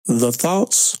The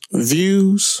thoughts,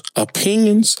 views,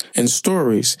 opinions, and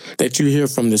stories that you hear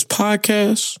from this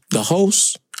podcast, the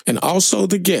hosts, and also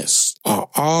the guests are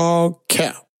all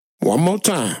cap. One more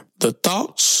time. The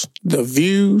thoughts, the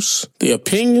views, the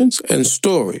opinions, and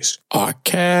stories are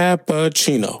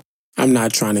cappuccino. I'm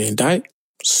not trying to indict,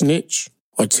 snitch,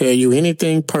 or tell you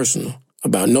anything personal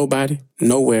about nobody,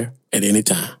 nowhere, at any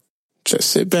time.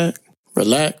 Just sit back,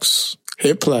 relax,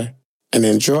 hit play, and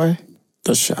enjoy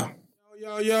the show.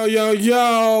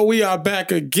 Yo, we are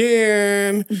back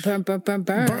again. A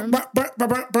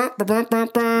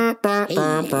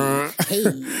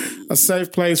safe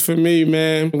place for me,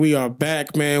 man. We are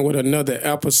back, man, with another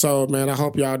episode, man. I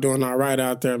hope y'all doing all right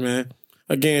out there, man.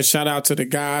 Again, shout out to the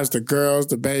guys, the girls,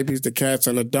 the babies, the cats,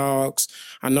 and the dogs.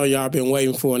 I know y'all been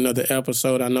waiting for another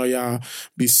episode. I know y'all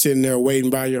be sitting there waiting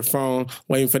by your phone,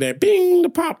 waiting for that bing to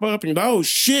pop up and oh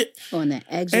shit. On the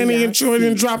extra. And he enjoyed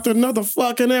and dropped another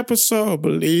fucking episode.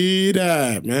 Believe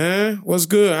that, man. What's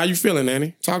good? How you feeling,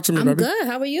 Annie? Talk to me, baby. I'm good.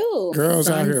 How are you? Girls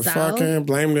out here fucking,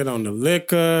 blaming it on the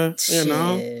liquor. Shit.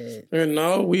 You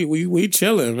know, we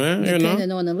chilling, man.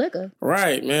 Depending on the liquor.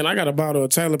 Right, man. I got a bottle of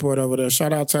Taylor Port over there.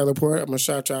 Shout out Taylor Port. I'm gonna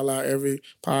shout y'all out every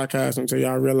podcast until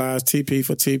y'all realize TP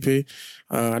for TP.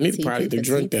 I need to probably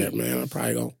drink that, man. I'm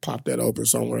probably gonna pop that open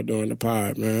somewhere during the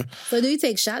pod, man. So do you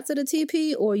take shots of the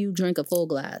TP or you drink a full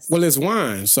glass? Well, it's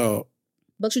wine, so.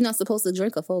 But you're not supposed to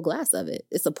drink a full glass of it.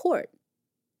 It's a port.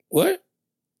 What?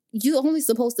 You're only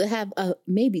supposed to have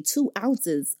maybe 2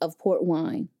 ounces of port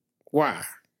wine. Why?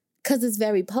 Because it's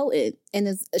very potent and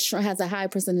it has a high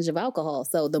percentage of alcohol.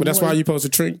 So but that's why you're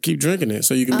supposed to keep drinking it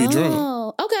so you can be drunk.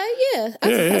 Oh, okay, yeah.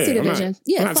 I see the vision.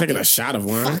 I'm not taking a shot of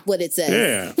wine. Fuck what it says.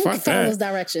 Yeah, fuck that. Follows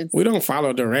directions. We don't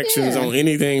follow directions on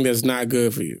anything that's not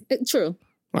good for you. True.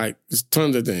 Like, there's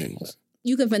tons of things.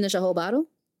 You can finish a whole bottle?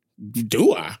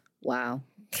 Do I? Wow.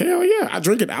 Hell yeah. I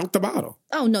drink it out the bottle.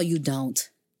 Oh, no, you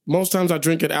don't. Most times I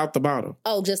drink it out the bottle.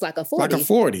 Oh, just like a 40? Like a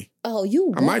 40. Oh,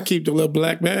 you I might keep the little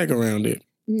black bag around it.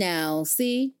 Now,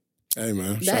 see? Hey,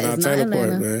 man. Shout out Taylor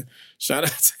Port, man. Shout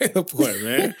out Taylor Port,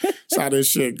 man. That's how this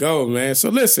shit go, man. So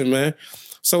listen, man.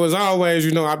 So as always,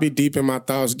 you know, I be deep in my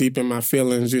thoughts, deep in my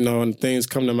feelings, you know, and things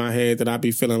come to my head that I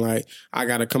be feeling like I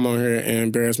got to come on here and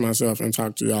embarrass myself and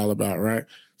talk to y'all about, right?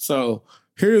 So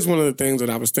here's one of the things that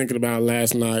I was thinking about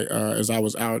last night as I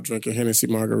was out drinking Hennessy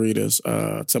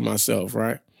margaritas to myself,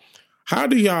 right? How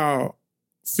do y'all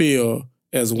feel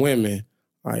as women,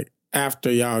 like,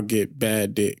 after y'all get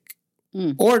bad dick?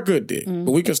 Or good dick.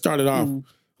 But we can start it off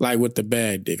like with the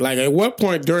bad dick. Like at what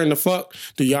point during the fuck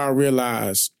do y'all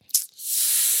realize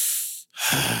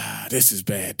this is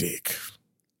bad dick?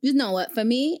 You know what? For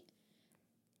me,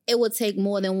 it would take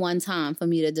more than one time for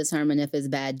me to determine if it's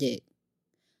bad dick.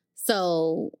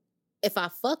 So if I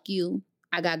fuck you,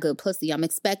 I got good pussy. I'm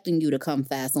expecting you to come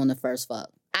fast on the first fuck.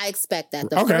 I expect that.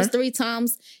 The first 3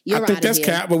 times, you're out of here. I think that's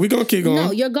cap, but we're going to keep going.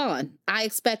 No, you're gone. I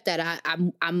expect that.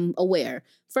 I'm aware.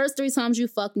 First 3 times you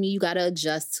fuck me, you got to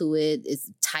adjust to it. It's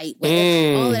tight.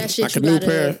 All that shit. Like a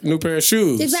new pair of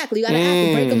shoes. Exactly. You got to have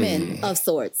to break them in of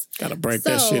sorts. Got to break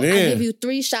that shit in. I give you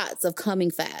 3 shots of coming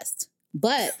fast.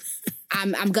 But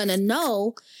I'm going to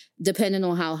know, depending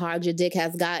on how hard your dick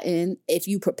has gotten, if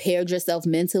you prepared yourself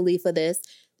mentally for this.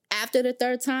 After the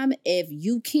 3rd time, if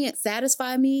you can't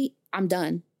satisfy me, I'm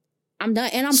done. And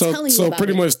I'm telling you so about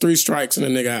pretty it. much 3 strikes and a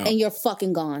nigga out. And you're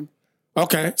fucking gone.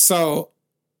 Okay, so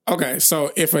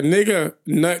if a nigga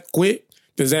nut quick,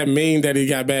 does that mean that he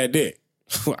got bad dick?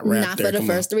 Not for the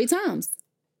first 3 times.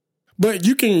 But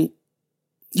you can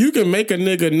make a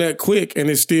nigga nut quick and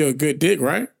it's still good dick,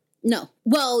 right? No.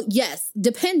 Well, yes,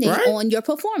 depending on your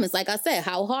performance. Like I said,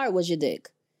 how hard was your dick?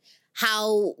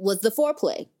 How was the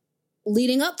foreplay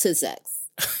leading up to sex?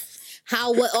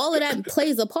 All of that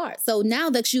plays a part. So now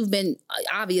that you've been,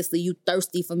 obviously you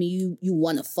thirsty for me, you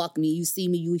want to fuck me, you see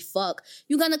me, you fuck,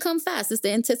 you're going to come fast. It's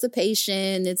the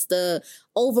anticipation. It's the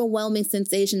overwhelming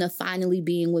sensation of finally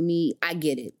being with me. I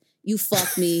get it. You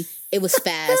fucked me. It was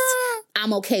fast.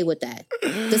 I'm okay with that.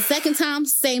 The second time,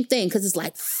 same thing. Cause it's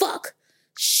like, fuck,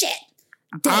 shit.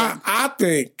 I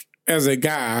think as a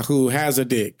guy who has a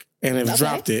dick and have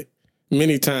dropped it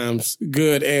many times,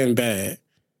 good and bad,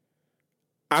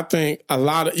 I think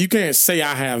you can't say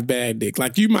I have bad dick.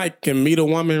 Like you can meet a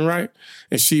woman, right?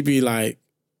 And she be like,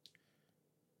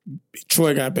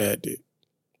 Troy got bad dick.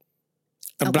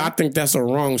 Okay. But I think that's a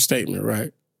wrong statement,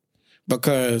 right?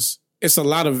 Because it's a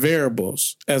lot of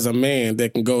variables as a man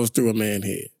that can go through a man's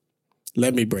head.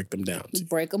 Let me break them down.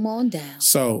 Break them on down.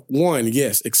 So, 1,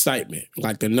 yes, excitement.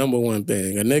 Like the number one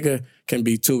thing. A nigga can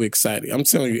be too excited. I'm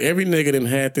telling you, every nigga done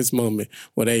had this moment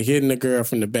where they hitting the girl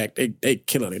from the back. They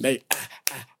killing it.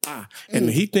 And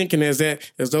he thinking as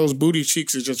those booty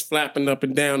cheeks are just flapping up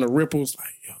and down the ripples,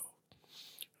 like, yo,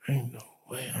 ain't no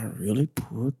way I really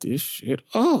pulled this shit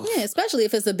off. Yeah, especially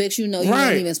if it's a bitch you know you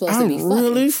ain't even supposed to be fucking. I'm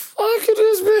really fucking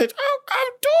this bitch.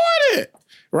 I'm doing it.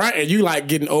 Right? And you like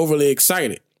getting overly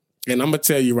excited. And I'm gonna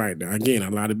tell you right now, again,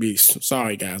 a lot of beats.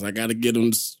 Sorry, guys, I gotta give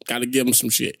them some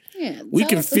shit. Yeah, we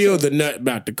can feel the nut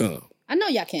about to come. I know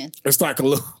y'all can. It's like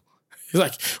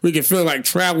we can feel like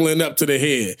traveling up to the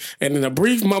head, and in a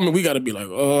brief moment, we gotta be like,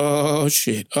 oh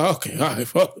shit, okay, all right,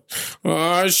 fuck.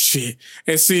 Oh shit,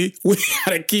 and see, we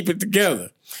gotta keep it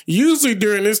together. Usually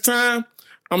during this time,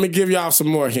 I'm gonna give y'all some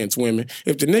more hints, women.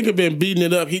 If the nigga been beating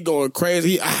it up, he going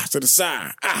crazy. He to the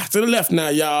side, to the left now,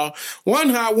 y'all. One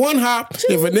hop.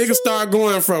 If a nigga start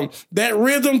going from that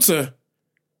rhythm to,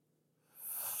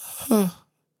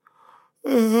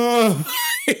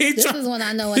 this is when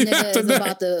I know a nigga is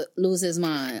about to lose his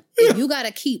mind. If you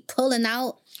gotta keep pulling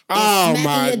out. Oh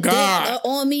my God!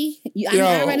 On me,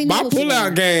 my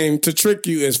pull-out game to trick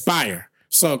you is fire.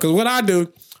 So, because what I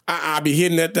do. I be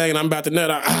hitting that thing and I'm about to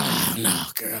nut out. No,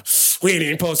 girl. We ain't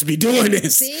even supposed to be doing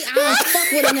this. See, I don't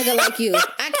fuck with a nigga like you.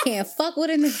 I can't fuck with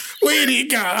a nigga. We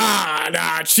ain't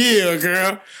got, chill,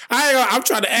 girl. I'm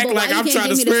trying to act like I'm trying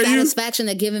to spare you. The satisfaction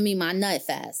of giving me my nut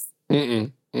fast. Why?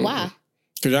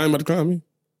 Because y'all ain't about to clown me.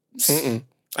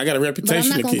 I got a reputation. But I'm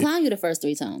not going to clown you the first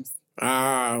 3 times.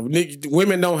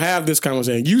 Women don't have this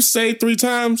conversation. You say 3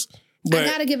 times. But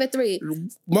I gotta give it 3.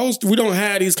 We don't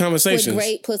have these conversations. With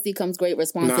great pussy comes great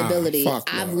responsibility.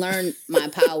 I've learned my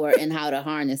power and how to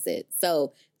harness it.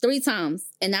 So 3 times.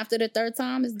 And after the 3rd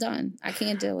time, it's done. I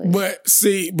can't do it. But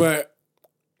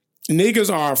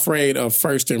niggas are afraid of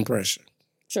first impression.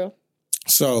 True.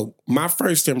 So my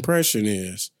first impression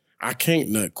is I can't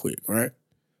nut quick, right?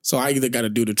 So I either got to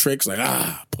do the tricks like,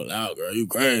 pull out, girl. You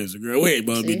crazy, girl. We ain't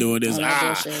supposed to be doing this.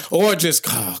 Or just,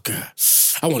 oh, God,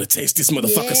 I want to taste this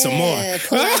motherfucker some more.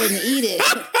 Pull out and eat it.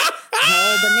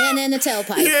 Banana in the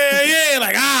tailpipe. Yeah,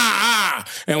 like,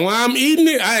 And while I'm eating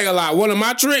it, I ain't gonna lie. One of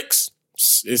my tricks,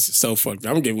 it's so fucked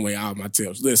up. I'm giving away all my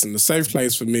tips. Listen, the safe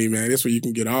place for me, man, this where you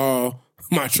can get all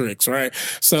my tricks, right?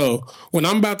 So when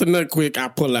I'm about to nut quick, I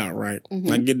pull out, right?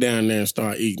 I get down there and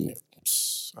start eating it.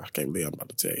 I can't believe I'm about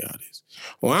to tell y'all this.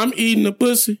 When I'm eating the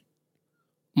pussy,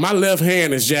 my left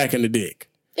hand is jacking the dick.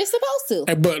 It's supposed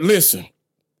to. But listen,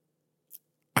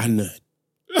 I nut.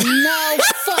 No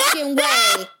fucking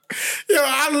way. Yo,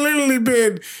 I literally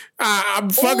been, I'm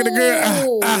fucking the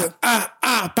girl,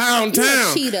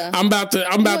 Poundtown. Cheater. I'm about to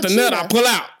nut, I pull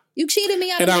out. You cheated me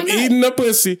out and of my I'm nut. eating the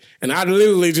pussy, and I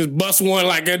literally just bust one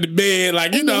like at the bed,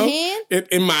 like, you know.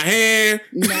 In my hand.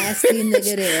 Nasty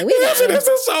nigga there. This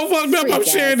is so fucked up. I'm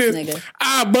sharing this. Nigga.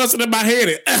 I bust it in my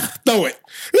head and throw it.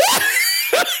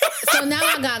 So now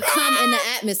I got cum in the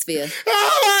atmosphere.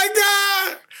 Oh my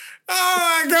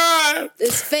God.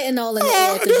 It's fentanyl in the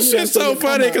air. This shit's so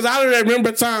funny because I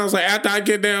remember times like after I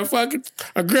get down fucking,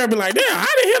 a girl be like, damn, how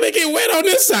the hell they get wet on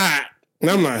this side? And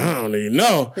I'm like, I don't even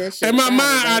know. In my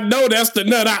mind, I know that's the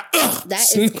nut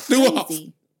that is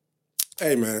crazy.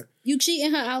 Hey, man. You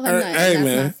cheating her out her nut. Hey, that's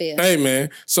man. Not fair. Hey, man.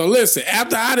 So listen,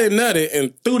 after I done nutted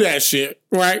and threw that shit,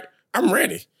 right, I'm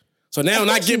ready. So now when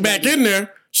I get back in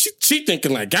there, she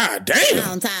thinking like, God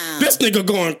damn, this nigga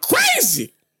going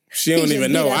crazy. She don't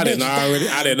even know. I didn't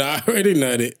already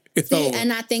nutted. It's over.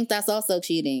 And I think that's also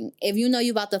cheating. If you know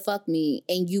you about to fuck me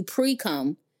and you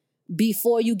pre-cum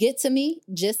before you get to me,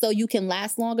 just so you can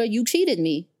last longer, you cheated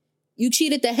me. You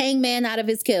cheated the hangman out of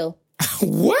his kill.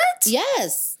 What?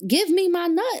 Yes. Give me my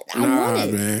nut. I want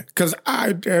it. Man. Because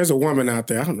there's a woman out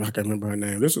there, I can't remember her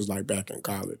name. This was like back in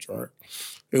college, right?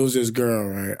 It was this girl,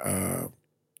 right?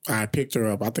 I picked her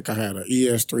up. I think I had an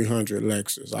ES300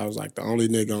 Lexus. I was like the only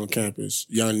nigga on campus.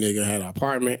 Young nigga, had an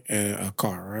apartment and a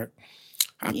car, right?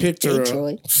 I picked her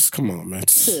up. Come on, man.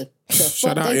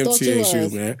 Shout out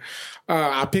MTSU, man.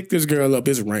 I picked this girl up.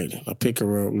 It's raining. I pick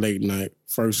her up late night.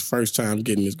 First time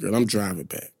getting this girl. I'm driving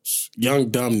back. Young,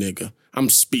 dumb nigga. I'm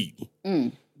speeding.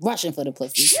 Rushing for the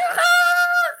pussy.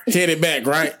 Hit it back,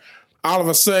 right? All of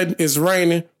a sudden, it's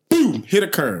raining. Boom! Hit a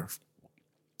curve.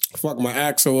 Fuck my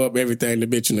axle up, everything, the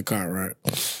bitch in the car, right?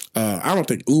 I don't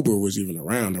think Uber was even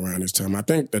around this time. I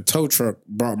think the tow truck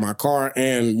brought my car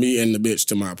and me and the bitch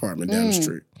to my apartment down the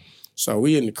street. So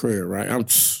we in the crib, right? I'm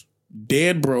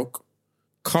dead broke,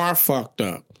 car fucked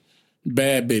up,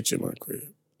 bad bitch in my crib.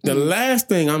 The last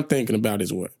thing I'm thinking about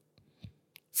is what?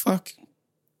 Fuck.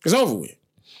 It's over with.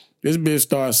 This bitch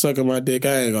started sucking my dick.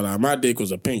 I ain't gonna lie. My dick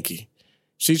was a pinky.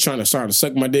 She's trying to start to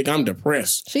suck my dick. I'm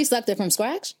depressed. She sucked it from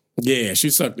scratch? Yeah, she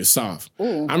sucked it soft.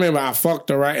 Ooh. I remember I fucked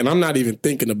her, right? And I'm not even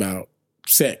thinking about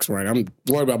sex, right? I'm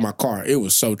worried about my car. It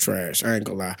was so trash. I ain't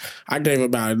gonna lie. I gave him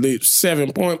about at least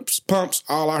 7 pumps.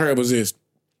 All I heard was this.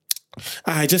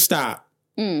 All right, just stop.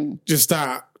 Just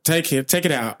stop. Take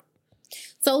it out.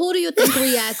 So who do you think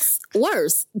reacts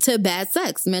worse to bad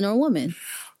sex, men or women?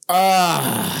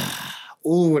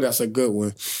 Ooh, that's a good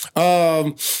one.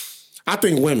 I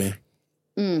think women.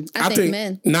 I think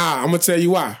men. Nah, I'm gonna tell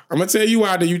you why.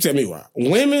 Then you tell me why.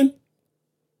 Women,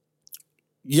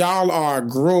 y'all are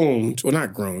groomed. Well,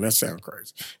 not groomed. That sounds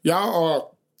crazy.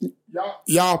 Y'all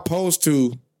supposed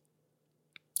to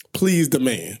please the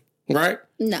man, right?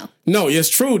 No, it's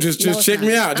true. Just check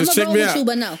me out. Just check me out. You,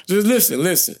 but no. Just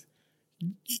listen.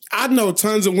 I know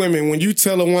tons of women. When you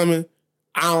tell a woman,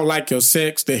 I don't like your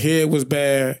sex, the head was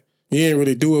bad, you didn't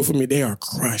really do it for me, they are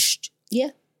crushed. Yeah.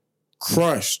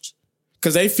 Crushed.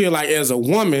 Because they feel like as a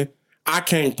woman, I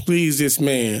can't please this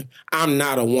man. I'm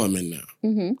not a woman now.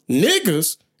 Mm-hmm.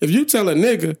 Niggas, if you tell a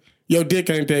nigga your dick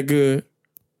ain't that good,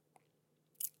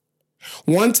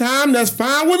 one time, that's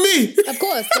fine with me. Of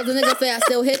course, because the nigga say I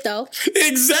still hit though.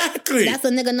 Exactly. That's a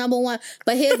nigga number one.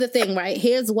 But here's the thing, right?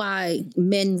 Here's why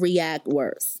men react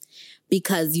worse.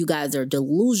 Because you guys are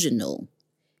delusional.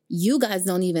 You guys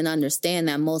don't even understand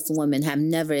that most women have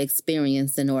never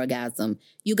experienced an orgasm.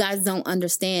 You guys don't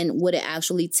understand what it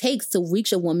actually takes to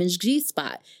reach a woman's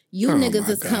G-spot. You niggas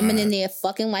is coming in there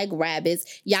fucking like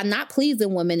rabbits. Y'all not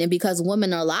pleasing women, and because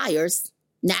women are liars,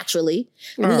 naturally,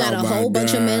 we got a whole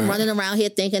bunch of men running around here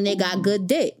thinking they got good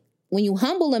dick. When you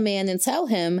humble a man and tell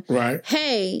him,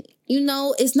 hey,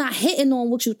 it's not hitting on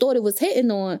what you thought it was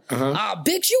hitting on.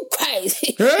 Bitch, you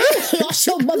crazy. You lost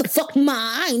your motherfucking mind.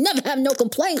 I ain't never have no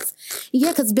complaints.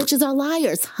 Yeah, because bitches are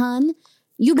liars, hun.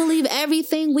 You believe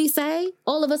everything we say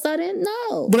all of a sudden?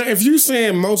 No. But if you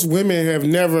saying most women have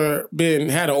never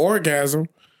had an orgasm,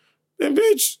 then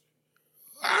bitch,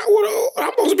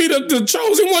 I'm supposed to be the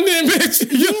chosen one then, bitch.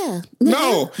 Yeah.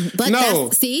 No.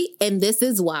 But see, and this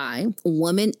is why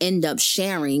women end up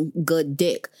sharing good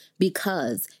dick,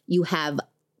 because you have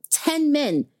 10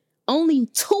 men, only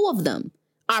 2 of them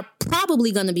are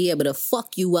probably going to be able to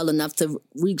fuck you well enough to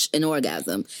reach an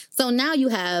orgasm. So now you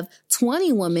have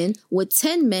 20 women with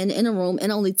 10 men in a room,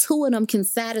 and only 2 of them can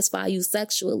satisfy you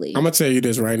sexually. I'm going to tell you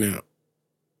this right now.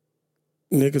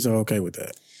 Niggas are okay with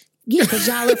that. Yeah, because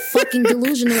y'all are fucking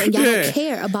delusional and y'all don't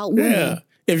care about women. Yeah.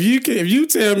 If you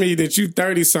tell me that you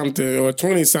 30-something or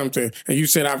 20-something and you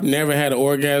said I've never had an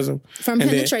orgasm. From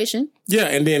penetration.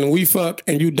 And then we fuck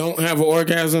and you don't have an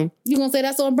orgasm. You gonna say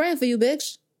that's on brand for you,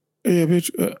 bitch? Yeah, bitch.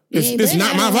 It's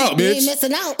not my fault, bitch. You ain't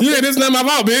missing out. Yeah, this not my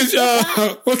fault,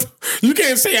 bitch. You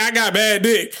can't say I got bad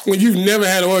dick when you've never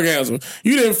had an orgasm.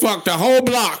 You didn't fuck the whole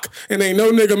block and ain't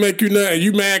no nigga make you nut and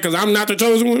you mad because I'm not the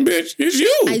chosen one, bitch. It's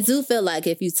you. I do feel like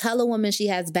if you tell a woman she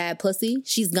has bad pussy,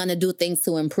 she's gonna do things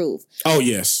to improve. Oh,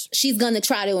 yes. She's gonna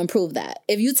try to improve that.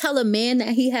 If you tell a man that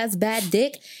he has bad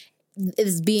dick,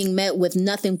 is being met with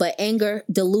nothing but anger,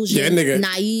 delusion,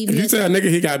 naiveness. If you tell a nigga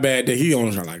he got bad dick, he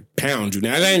gonna like pound you.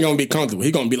 Now that ain't gonna be comfortable.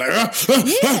 He gonna be like,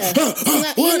 He's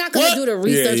not gonna do the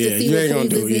research to see what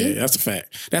pleases me. Yeah,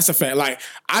 that's a fact. Like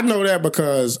I know that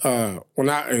because when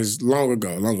long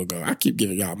ago, I keep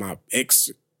giving y'all my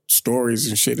ex stories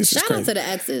and shit. This is crazy. Shout out to the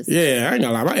exes. Yeah, I ain't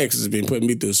gonna lie. My exes have been putting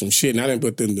me through some shit, and I didn't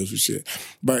put them through some shit.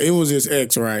 But it was this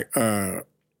ex, right?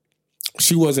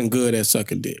 She wasn't good at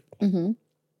sucking dick. Mm-hmm.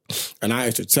 And I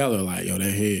used to tell her, like, yo,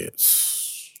 that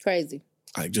head's crazy.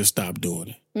 Like, just stop doing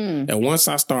it. And once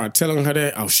I started telling her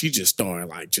that, she just started,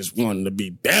 like, just wanting to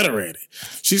be better at it.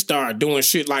 She started doing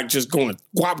shit like just going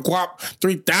guap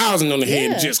 3,000 on the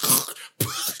head and just...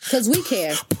 Because we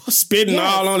care. Spitting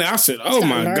all on it. I said, oh,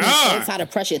 my God. How to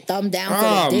press your thumb down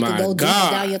so the dick can go deep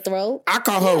down your throat. I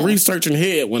caught her researching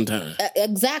head one time.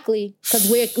 Exactly. Because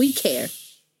we care.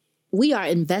 We are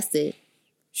invested.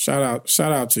 Shout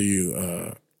out to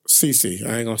you, Cece,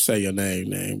 I ain't gonna say your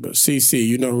name, but Cece,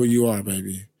 you know who you are,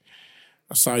 baby.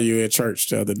 I saw you at church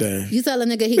the other day. You tell a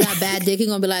nigga he got bad dick, he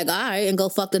gonna be like, all right, and go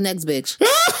fuck the next bitch.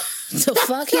 The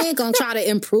fuck, he ain't gonna try to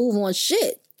improve on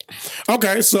shit.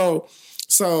 Okay, so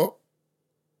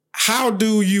how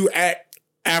do you act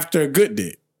after a good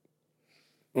dick?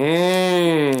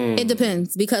 It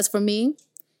depends, because for me,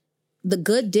 the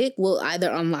good dick will either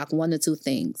unlock one or two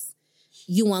things.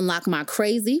 You unlock my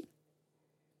crazy,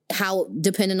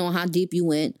 depending on how deep you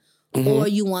went, or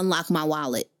you unlock my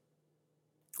wallet.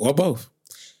 Or both.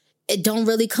 It don't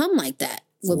really come like that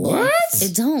with both.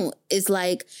 It don't. It's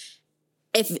like,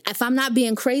 if I'm not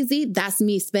being crazy, that's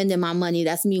me spending my money.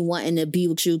 That's me wanting to be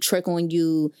with you, trick on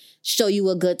you, show you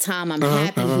a good time. I'm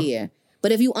happy here.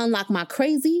 But if you unlock my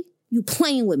crazy, you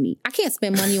playing with me. I can't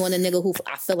spend money on a nigga who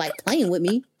I feel like playing with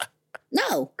me.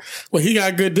 No. Well, he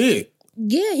got good dick.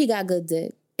 Yeah, he got good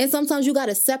dick. And sometimes you got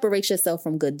to separate yourself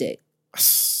from good dick.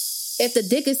 If the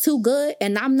dick is too good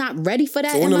and I'm not ready for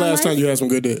that, so when the last time you had some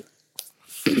good dick?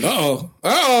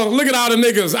 Uh-oh. Look at all the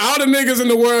niggas. All the niggas in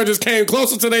the world just came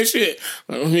closer to their shit.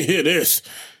 Let me hear this.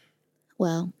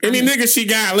 Well, any nigga she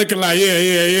got looking like,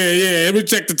 yeah. Let me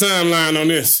check the timeline on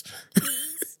this.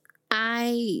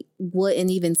 I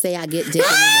wouldn't even say I get dick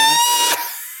anymore.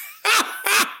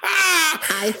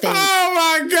 I think. Oh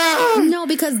my God. No,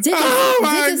 because dick is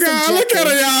God. subjective. Look at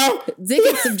her, y'all. Dick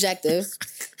is subjective.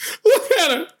 Look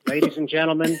at her. Ladies and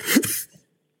gentlemen,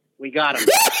 we got him.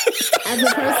 As a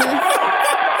person.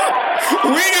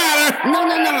 We got her. No.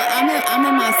 I'm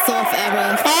in my soft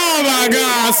era. Oh my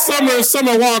God.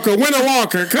 Summer Walker. Winter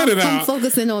Walker. Cut it out. I'm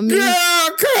focusing on me. Girl,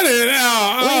 cut it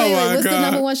out. Wait, my God. what's the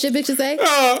number one shit bitch you say?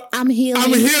 I'm healing.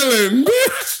 I'm healing.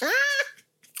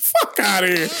 Fuck out of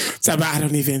here. I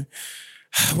don't even...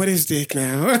 What is dick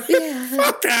now? Yeah.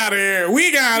 Fuck out of here.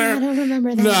 We got her. I don't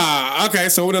remember that. Nah. Okay,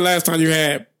 so when the last time you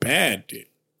had bad dick?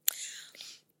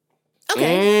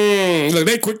 Okay. Look,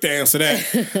 they quick to answer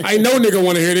that. I know nigga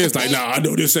want to hear this. Like, nah, I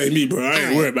know this ain't me, bro. I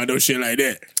ain't worried about no shit like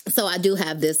that. So I do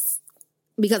have this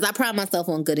because I pride myself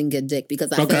on good and good dick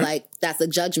because I feel like that's a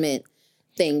judgment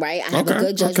thing, right? I have a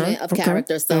good judgment of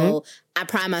character. So I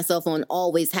pride myself on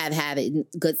always having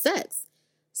good sex.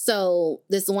 So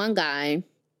this one guy...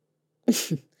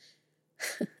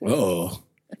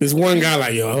 This one guy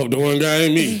like, yo, I hope the one guy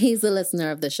ain't me. He's a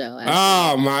listener of the show. Actually.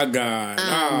 Oh, my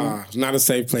God. It's not a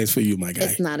safe place for you, my guy.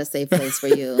 It's not a safe place for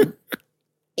you.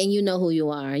 And you know who you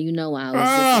are. You know why I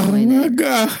was disappointed. Oh, my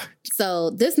God. So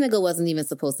this nigga wasn't even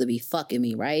supposed to be fucking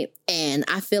me, right? And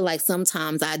I feel like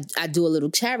sometimes I do a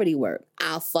little charity work.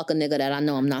 I'll fuck a nigga that I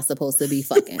know I'm not supposed to be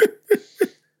fucking.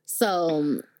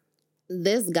 So...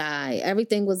 this guy,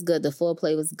 everything was good. The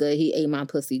foreplay was good. He ate my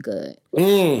pussy good.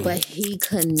 But he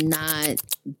could not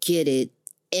get it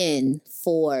in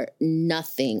for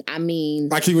nothing. I mean...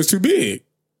 like he was too big.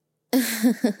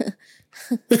 That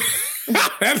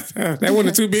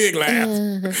wasn't too big laugh.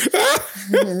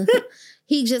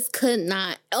 He just could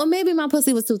not... or maybe my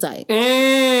pussy was too tight. You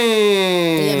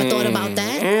ever thought about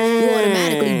that? You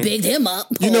automatically bigged him up.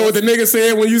 Pause. You know what the nigga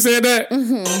said when you said that?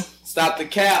 Stop the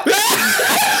cap.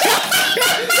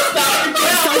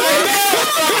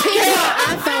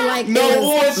 I felt like it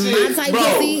was my type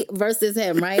pussy versus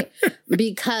him, right?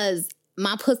 Because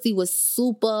my pussy was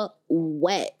super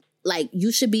wet. Like,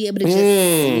 you should be able to just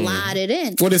slide it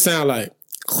in. What it sound like?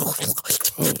 Oh,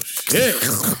 shit.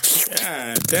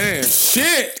 God damn,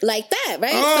 shit. Like that,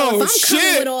 right? Oh, so if I'm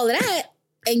coming with all of that,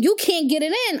 and you can't get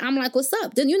it in, I'm like, what's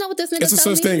up? Then you know what this nigga told me? It's a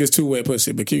such thing as too wet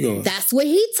pussy, but keep going. That's what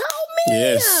he told me.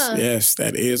 Yes,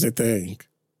 that is a thing.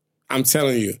 I'm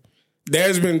telling you.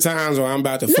 There's been times where I'm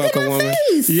about to fuck a woman.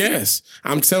 Face. Yes.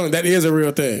 I'm telling you, that is a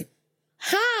real thing.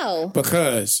 How?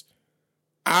 Because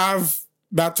I've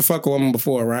about to fuck a woman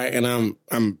before, right? And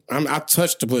I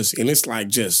touched the pussy and it's like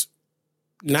just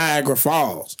Niagara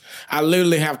Falls. I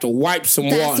literally have to wipe some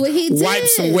water, what he did. Wipe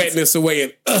some wetness away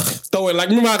and throw it. Like,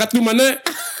 remember I got through my nut?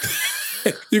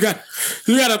 You got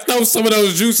to throw some of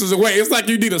those juices away. It's like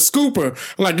you need a scooper.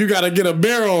 Like you got to get a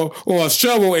barrel or a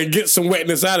shovel and get some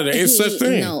wetness out of there. It's such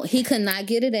thing. No, he could not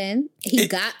get it in. He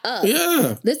got up.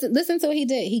 Yeah. Listen to what he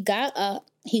did. He got up.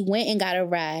 He went and got a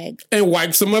rag. And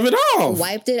wiped some of it off.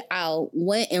 Wiped it out.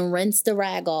 Went and rinsed the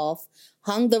rag off.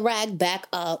 Hung the rag back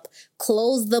up.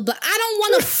 Closed the... I don't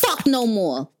want to fuck no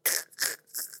more.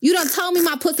 You done told me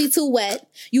my pussy too wet.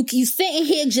 You sitting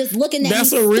here just looking at me.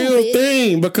 That's a real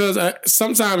thing because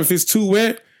sometimes if it's too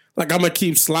wet, like I'm going to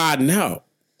keep sliding out.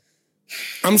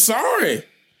 I'm sorry.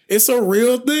 It's a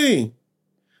real thing.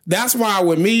 That's why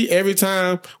with me, every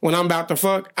time when I'm about to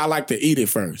fuck, I like to eat it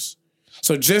first.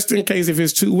 So just in case if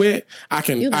it's too wet, I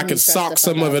can sock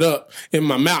some of it up in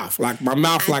my mouth. Like my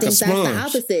mouth like a sponge.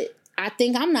 That's the opposite. I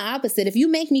think I'm the opposite. If you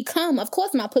make me come, of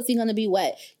course my pussy gonna be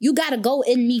wet. You gotta go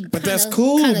in me. But that's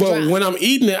cool. But dry. When I'm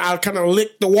eating it, I'll kind of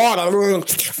lick the water,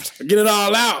 get it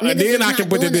all out, and then I can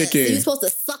put the dick in. You're supposed to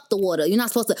suck the water. You're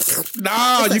not supposed to.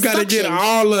 No, you gotta get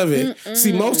all of it.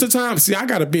 See, most of the time, I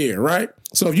got a beard, right?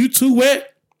 So if you too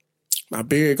wet, my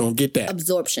beard gonna get that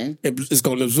absorption. It's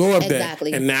gonna absorb that,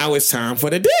 and now it's time for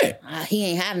the dick. He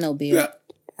ain't have no beard. Yeah.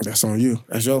 That's on you.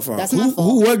 That's your fault. That's my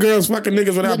fault. What girls fucking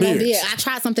niggas without beards? No beard. I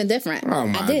tried something different. Oh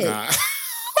my God.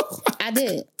 I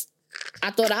did. I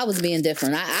thought I was being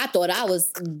different. I thought I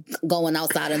was going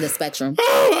outside of the spectrum.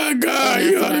 Oh my God.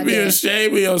 You ought to be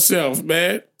ashamed of yourself,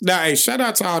 man. Now, hey, shout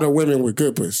out to all the women with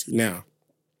good pussy now.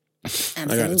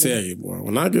 Absolutely. I gotta tell you, boy,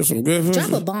 when I get some good pussy.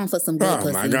 Drop a bomb for some good pussy.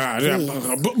 Oh my God.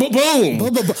 Boom.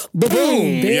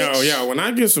 Boom. Yo, when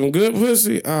I get some good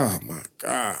pussy, oh my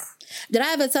God. Did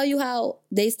I ever tell you how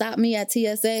they stopped me at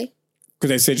TSA? Because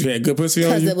they said you had good pussy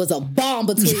on you? Because it was a bomb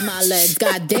between my legs.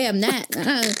 God damn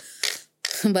that.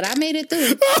 But I made it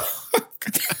through.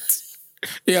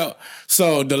 Yo,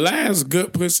 so the last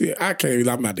good pussy,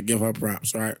 I'm about to give her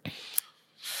props, right?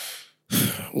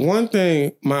 One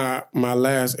thing, my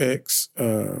last ex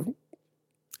rhyme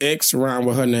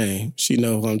with her name. She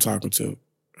know who I'm talking to.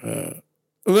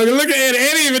 Look at Eddie.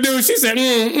 Eddie even do it. She said,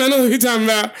 I know who you're talking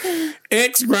about.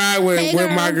 Ex rhyme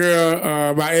with my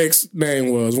girl, my ex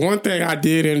name was. One thing I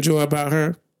did enjoy about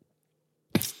her,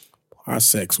 our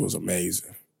sex was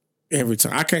amazing. Every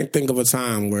time. I can't think of a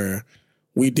time where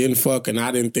we didn't fuck and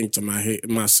I didn't think to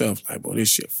myself, like, boy, this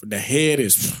shit, the head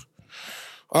is,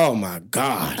 oh my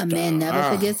God. A man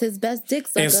never forgets his best dick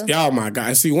sucker. Oh my God.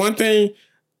 And see, one thing,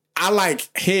 I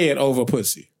like head over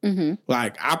pussy. Mm-hmm.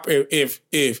 Like, if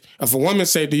a woman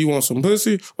say, do you want some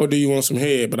pussy or do you want some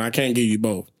head, but I can't give you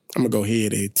both, I'm going to go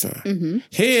head every time. Mm-hmm.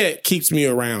 Head keeps me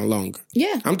around longer.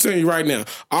 Yeah. I'm telling you right now,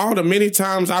 all the many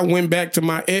times I went back to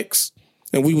my ex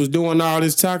and we was doing all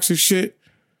this toxic shit,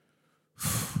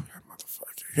 that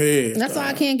motherfucking head. That's why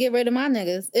I can't get rid of my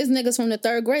niggas. It's niggas from the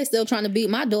 3rd grade still trying to beat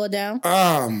my door down.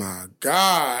 Oh my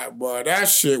God, boy, that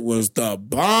shit was the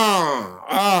bomb.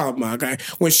 Oh my God.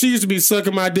 When she used to be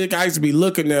sucking my dick, I used to be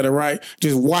looking at her, right?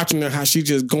 Just watching her, how she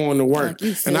just going to work.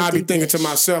 And I'd be thinking to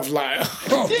myself, like,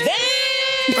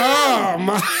 oh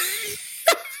my.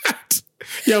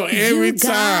 Yo, every you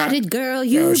got time. It, girl.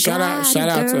 You shout out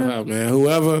to her, man.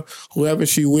 Whoever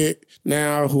she with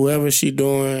now, whoever she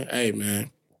doing, hey,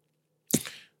 man.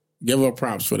 Give her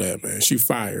props for that, man. She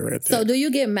fire right there. So do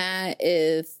you get mad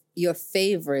if your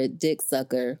favorite dick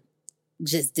sucker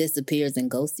just disappears and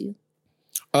ghosts you?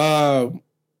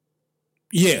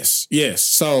 Yes.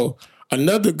 So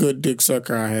another good dick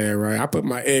sucker I had, right? I put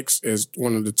my ex as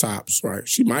one of the tops, right?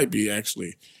 She might be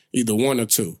actually either one or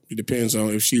two. It depends on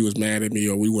if she was mad at me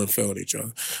or we weren't feeling each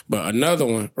other. But another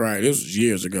one, right, this was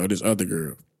years ago, this other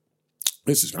girl.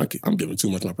 I'm giving too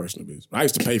much of my personal business. I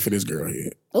used to pay for this girl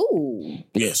here. Ooh.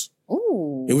 Yes.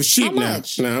 Ooh. It was cheap now.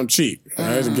 Much? Now I'm cheap.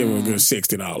 I used to give her a good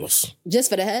 $60. Just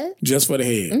for the head? Just for the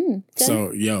head. Okay.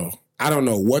 So, yo, I don't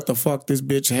know what the fuck this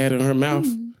bitch had in her mouth,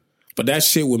 but that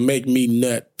shit would make me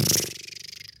nut.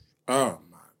 Oh,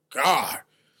 my God.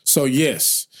 So,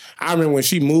 yes. I remember when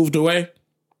she moved away,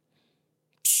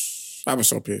 I was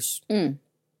so pissed. That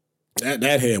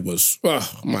head was,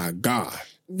 oh, my God.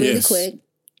 Really quick.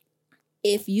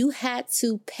 If you had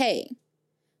to pay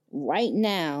right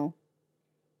now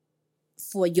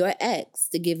for your ex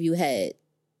to give you head,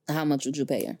 how much would you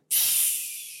pay her?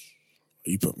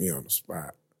 You put me on the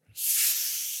spot.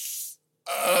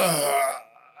 I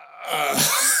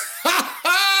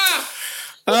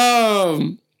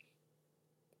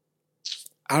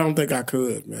don't think I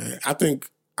could, man. I think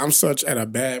I'm such at a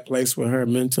bad place with her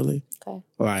mentally. Okay.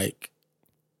 Like,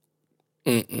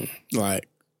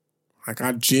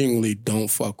 I genuinely don't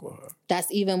fuck with her. That's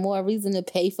even more reason to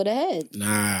pay for the head.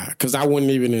 Nah, because I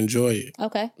wouldn't even enjoy it.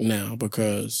 Okay. Now,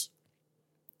 because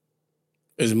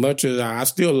as much as I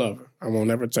still love her, I won't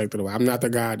ever take that away. I'm not the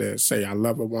guy that say I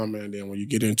love a woman and then when you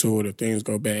get into it, if things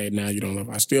go bad, now you don't love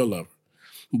her. I still love her.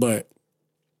 But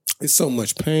it's so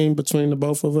much pain between the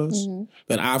both of us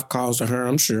that I've caused to her,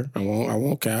 I'm sure. I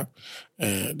won't cap.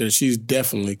 That she's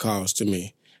definitely caused to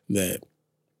me that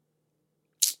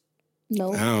I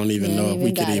don't even know if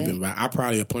we could even. I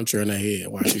probably punch her in the head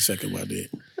while she's sucking my dick.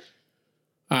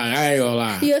 I ain't gonna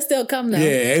lie. You'll still come though.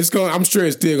 Yeah, it's going. I'm sure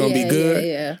it's still gonna be good.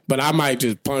 Yeah. But I might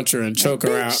just punch her and choke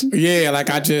her out. Yeah, like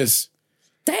I just.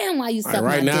 Damn, why you suck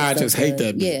right now? I just hate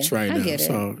that bitch right now. Get it.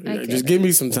 So just give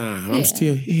me some time. Yeah. I'm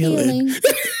still healing.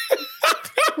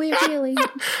 We're healing.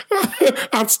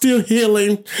 I'm still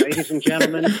healing. Ladies and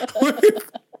gentlemen. We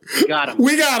got him.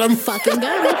 We got him. Fucking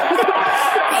got him.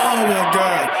 Oh my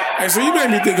God! Hey, so you made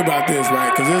me think about this,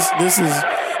 right? Because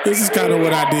this is kind of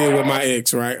what I did with my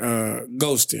ex, right?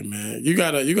 Ghosting, man. You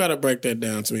gotta break that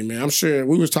down to me, man. I'm sure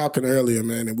we was talking earlier,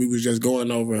 man, and we was just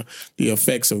going over the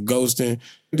effects of ghosting.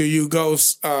 Do you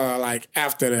ghost like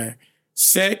after the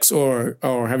sex, or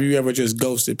have you ever just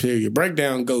ghosted? Period. Break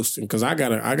down ghosting, because I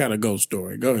got a ghost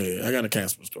story. Go ahead. I got a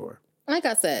Casper story. Like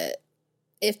I said,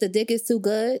 if the dick is too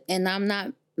good and I'm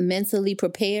not mentally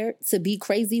prepared to be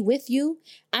crazy with you,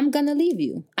 I'm gonna leave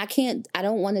you. I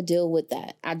don't want to deal with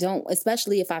that. I don't,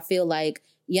 especially if I feel like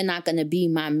you're not gonna be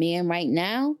my man right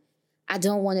now. I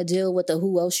don't want to deal with the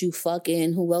who else you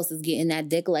fucking, who else is getting that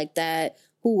dick like that,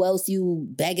 who else you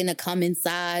begging to come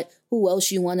inside, who else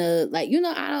you want to, like,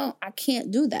 I can't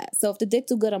do that. So if the dick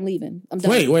too good, I'm leaving. I'm done.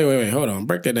 Wait, hold on,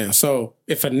 break that down. So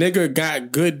if a nigga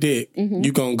got good dick,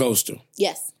 you gonna ghost him?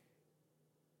 Yes.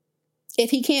 If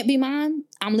he can't be mine,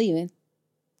 I'm leaving.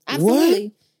 Absolutely.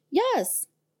 What? Yes.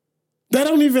 That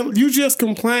don't even... You just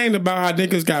complained about how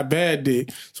niggas got bad dick.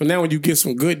 So now when you get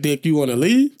some good dick, you want to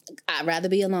leave? I'd rather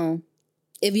be alone.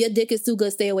 If your dick is too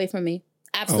good, stay away from me.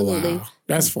 Absolutely. Oh, wow.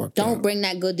 That's fucked up. Don't bring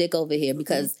that good dick over here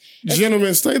because...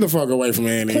 Gentlemen, stay the fuck away from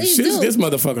Annie. Please do. This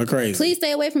motherfucker crazy. Please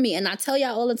stay away from me. And I tell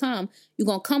y'all all the time, you're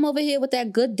going to come over here with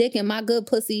that good dick and my good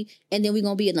pussy, and then we're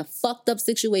going to be in a fucked up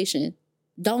situation.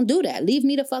 Don't do that. Leave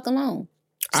me the fuck alone.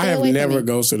 I have never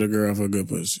ghosted a girl for good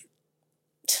pussy.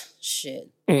 Shit.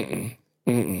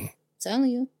 Mm-mm.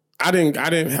 Telling you. I didn't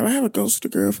have I ever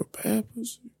ghosted a girl for bad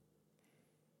pussy?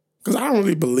 Because I don't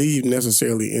really believe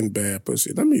necessarily in bad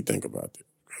pussy. Let me think about that.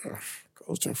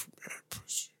 Ghosting for bad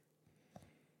pussy.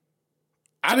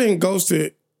 I didn't ghost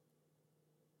it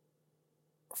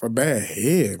for bad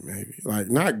head, maybe. Like,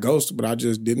 not ghosted, but I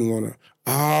just didn't want to.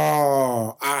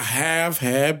 Oh, I have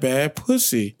had bad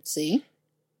pussy. See?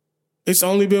 It's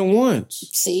only been once.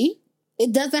 See?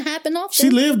 It doesn't happen often. She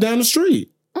lived down the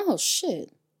street. Oh,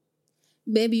 shit.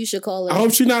 Maybe you should call her. I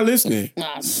hope she's not listening.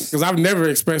 Because I've never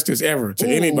expressed this ever to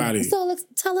anybody. So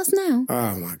tell us now.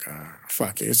 Oh, my God.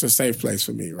 Fuck it. It's a safe place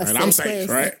for me, right? I'm safe,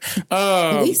 right?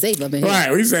 We safe up in here.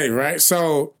 Right, we safe, right?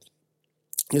 So,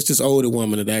 it's this older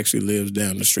woman that actually lives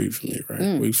down the street from me,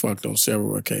 right? We fucked on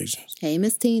several occasions. Hey,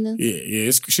 Miss Tina.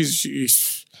 Yeah.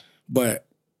 She's but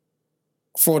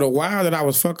for the while that I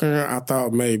was fucking her, I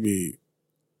thought maybe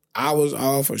I was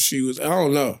off or she was, I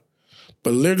don't know.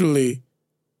 But literally,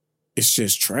 it's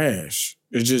just trash.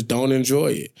 It just don't enjoy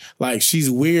it. Like, she's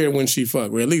weird when she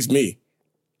fuck, or at least me.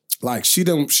 Like, she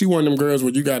one of them girls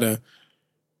where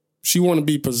she want to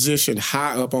be positioned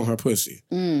high up on her pussy.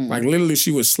 Like, literally,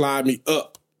 she would slide me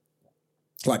up.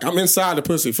 Like, I'm inside the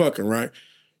pussy fucking, right?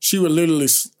 She would literally,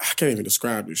 I can't even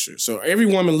describe this shit. So, every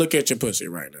woman, look at your pussy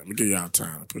right now. Let me give y'all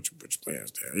time. Put your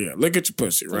pants down. Yeah, look at your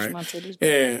pussy, right?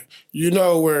 And you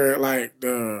know where,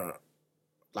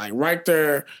 like right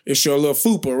there, it's your little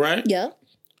fupa, right? Yeah.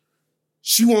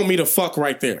 She want me to fuck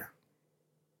right there.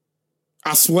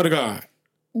 I swear to God.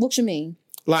 What you mean?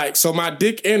 Like, so my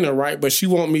dick in there, right? But she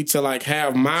want me to, like,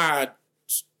 have my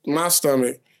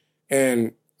stomach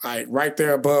and, like, right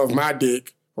there above my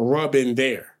dick, rubbing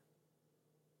there.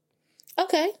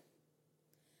 Okay.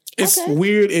 It's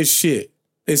weird as shit.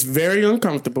 It's very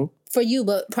uncomfortable. For you,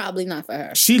 but probably not for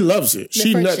her. She loves it.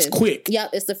 She nuts quick.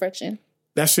 Yep, it's the friction.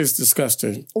 That's just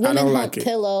disgusting. Women I don't like it.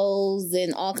 Pillows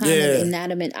and all kinds of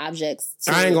inanimate objects.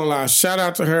 Too. I ain't gonna lie. Shout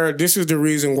out to her. This is the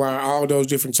reason why all those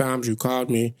different times you called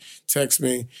me, text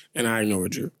me, and I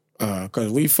ignored you.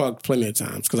 Because we fucked plenty of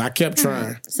times. Because I kept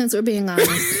trying. Since we're being honest.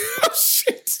 Oh,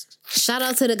 shit. Shout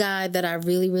out to the guy that I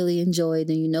really, really enjoyed,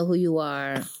 and you know who you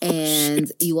are. And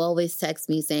you always text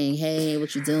me saying, hey,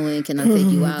 what you doing? Can I take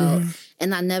you out? God.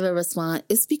 And I never respond.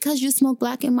 It's because you smoke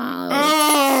Black and Mild.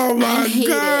 Oh, my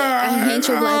God. I hate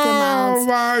your Black and Milds. Oh,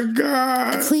 my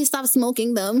God. Please stop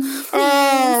smoking them. Please.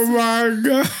 Oh, my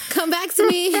God. Come back to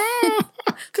me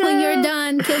when you're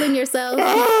done killing yourself.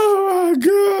 Oh, my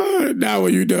God. Now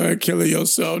when you're done killing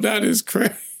yourself, that is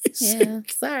crazy. Yeah,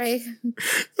 sorry.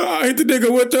 Oh, I hit the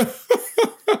nigga with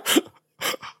the...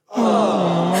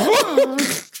 Oh.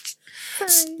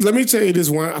 Sorry. Let me tell you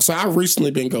this one. So I've recently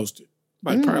been ghosted.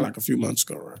 Probably like a few months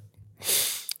ago, right?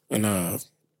 And I'm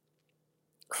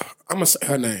going to say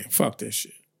her name. Fuck this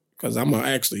shit. Because I'm going to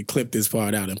actually clip this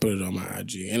part out and put it on my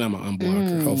IG. And I'm going to unblock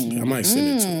her, hopefully. I might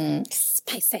send it to her.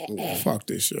 Spicy. Fuck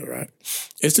this shit, right?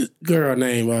 It's this girl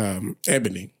named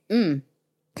Ebony.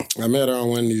 I met her on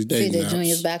one of these dating apps. She did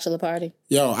Junior's bachelor party.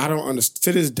 Yo, I don't understand.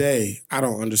 To this day, I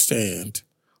don't understand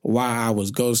why I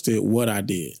was ghosted, what I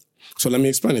did. So let me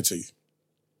explain it to you.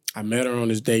 I met her on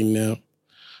this dating app.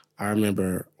 I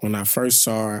remember when I first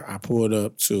saw her, I pulled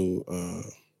up to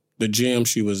the gym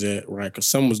she was at, right? Because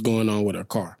something was going on with her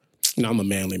car. You know, I'm a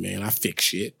manly man. I fix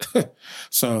shit.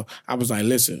 So I was like,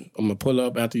 listen, I'm going to pull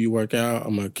up after you work out.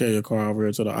 I'm going to carry your car over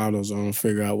here to the AutoZone,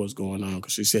 figure out what's going on.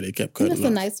 Because she said it kept cutting off. That's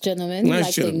a nice gentleman.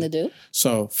 Nice thing to do.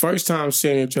 So first time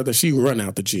seeing each other, she run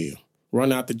out the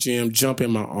gym, jump in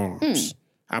my arms.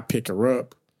 I pick her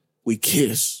up. We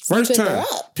kiss. First time.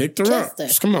 Picked her up.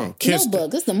 Come on, kissed her.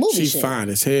 This the movie She's fine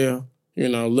as hell. You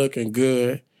know, looking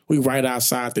good. We right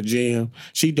outside the gym.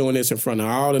 She doing this in front of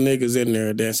all the niggas in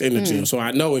there that's in the gym. So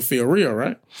I know it feel real,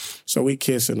 right? So we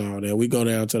kissing all that. We go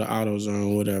down to the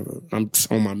AutoZone, whatever. I'm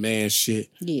on my man shit.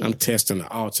 Yeah. I'm testing the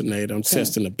alternator. I'm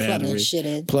testing the battery.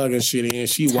 Plugging shit in.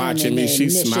 She watching me. She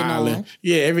smiling. On.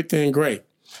 Yeah, everything great.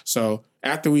 So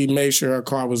after we made sure her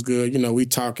car was good, you know, we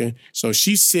talking. So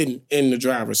she's sitting in the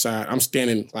driver's side. I'm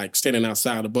standing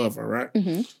outside above her,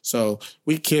 right? So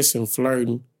we kissing,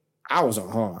 flirting. I was on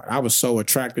hard. I was so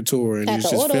attracted to her, and at it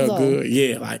just felt good.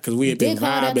 Yeah, like because we had been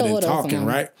vibing and talking,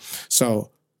 right?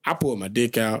 So I pulled my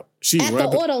dick out. She at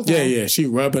rubbing, the auto zone. yeah, she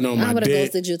rubbing on my dick. I would have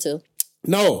ghosted you too.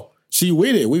 No. She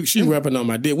with it. She rubbing on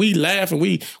my dick. We laughing.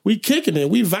 We kicking it.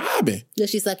 We vibing. Did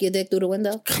she suck your dick through the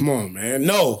window? Come on, man.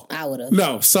 No. I would have.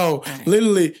 No. So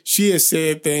literally, she had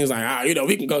said things like,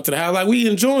 we can go to the house. Like, we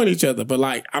enjoying each other. But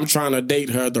like, I'm trying to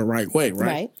date her the right way,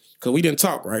 right? Because we didn't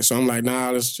talk, right? So I'm like,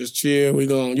 nah, let's just chill. We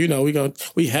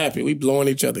happy. We blowing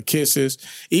each other kisses.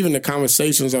 Even the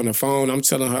conversations on the phone, I'm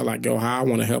telling her like, yo, how I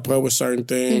want to help her with certain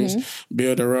things,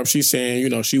 build her up. She's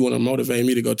saying, she want to motivate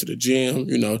me to go to the gym,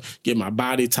 get my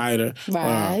body tighter.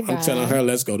 I'm telling her,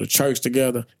 let's go to church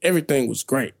together. Everything was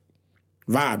great.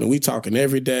 Vibing. We talking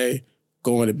every day.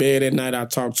 Going to bed at night, I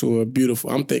talk to her.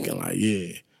 Beautiful. I'm thinking like,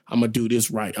 yeah, I'm going to do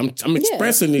this right. I'm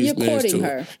expressing these things to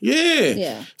her.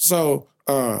 Yeah. So,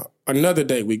 another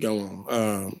day we go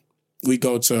on. We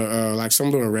go to like some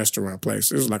little restaurant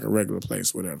place. It was like a regular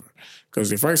place, whatever.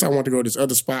 Because at first I wanted to go to this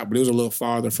other spot, but it was a little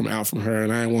farther from her,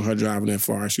 and I didn't want her driving that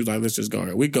far. She was like, let's just go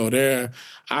here. We go there.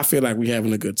 I feel like we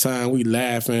having a good time. We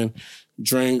laughing,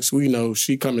 drinks. We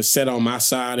she come and sit on my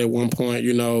side at one point,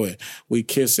 and we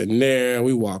kissing there.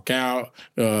 We walk out.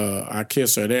 I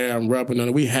kiss her there. I'm rubbing on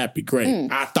her. We happy,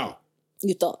 great. I thought.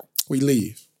 You thought. We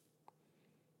leave.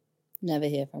 Never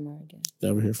hear from her again.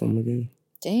 Never hear from her again.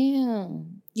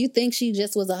 Damn. You think she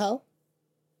just was a hoe?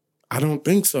 I don't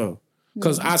think so.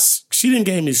 Because she didn't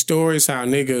give me stories how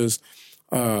niggas,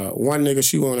 one nigga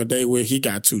she went on a date with, he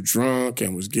got too drunk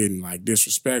and was getting like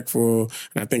disrespectful.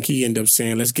 And I think he ended up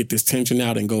saying, let's get this tension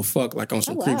out and go fuck like on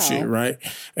some creep shit, right?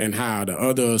 And how the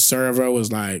other server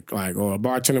was like, or a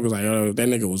bartender was like, oh, that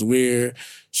nigga was weird.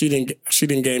 She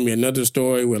didn't give me another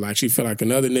story where like she felt like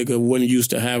another nigga wasn't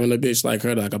used to having a bitch like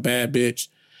her, like a bad bitch.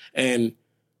 And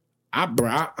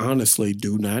I honestly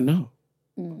do not know.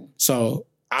 So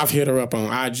I've hit her up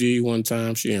on IG one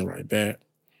time. She didn't write back.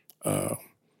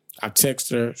 I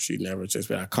texted her. She never texted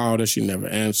back. I called her. She never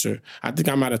answered. I think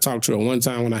I might have talked to her one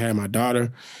time when I had my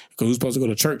daughter because we were supposed to go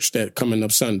to church that coming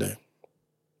up Sunday.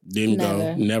 Didn't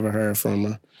go. Never heard from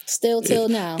her. Still till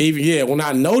now. When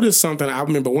I noticed something, I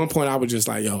remember one point I was just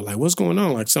like, yo, like, what's going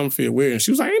on? Like, something feel weird. And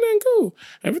she was like, ain't nothing cool.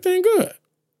 Everything good.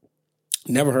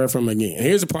 Never heard from her again. And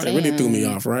here's the part that really threw me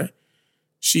off, right?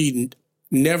 She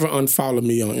never unfollowed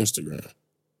me on Instagram.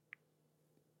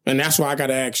 And that's why I got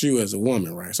to ask you as a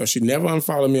woman, right? So she never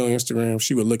unfollowed me on Instagram.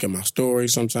 She would look at my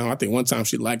stories sometimes. I think one time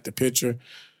she liked the picture.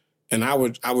 And I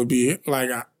would be like,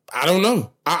 I don't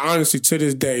know. I honestly, to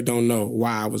this day, don't know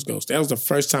why I was ghosted. That was the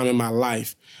first time in my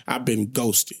life I've been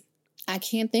ghosted. I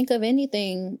can't think of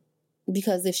anything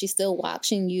because if she's still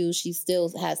watching you, she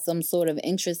still has some sort of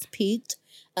interest piqued.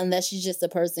 Unless she's just a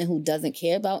person who doesn't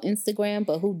care about Instagram,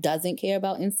 but who doesn't care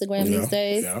about Instagram these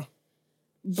days. Yeah.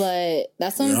 But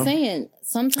that's what I'm saying.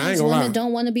 Sometimes women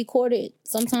don't want to be courted.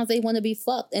 Sometimes they want to be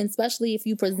fucked. And especially if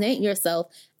you present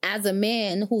yourself as a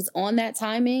man who's on that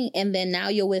timing and then now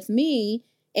you're with me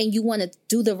and you want to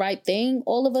do the right thing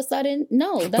all of a sudden.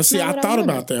 No, that's not what I thought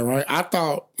about that, right? I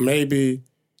thought maybe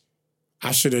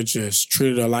I should have just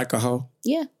treated her like a hoe.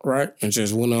 Yeah. Right? And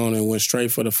just went on and went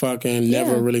straight for the fucking.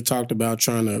 Never really talked about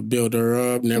trying to build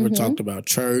her up. Never talked about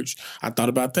church. I thought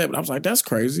about that, but I was like, that's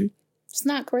crazy. It's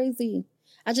not crazy.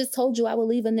 I just told you I would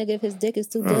leave a nigga if his dick is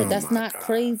too good. That's not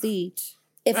crazy.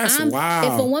 That's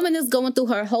wild. If a woman is going through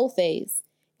her whole phase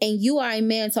and you are a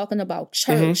man talking about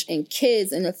church and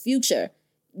kids and the future,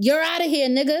 you're out of here,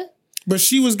 nigga. But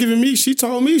she was she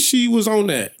told me she was on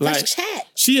that. That's chat.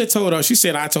 She had told her, she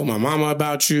said, I told my mama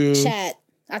about you. Chat.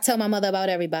 I tell my mother about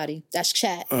everybody. That's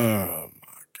chat. Oh,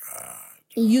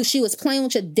 my God. She was playing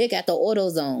with your dick at the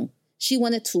AutoZone. She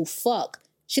wanted to fuck.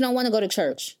 She don't want to go to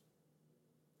church.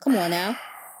 Come on now.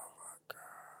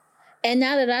 And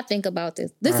now that I think about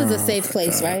this is a safe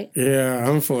place, right? Yeah,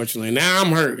 unfortunately. Now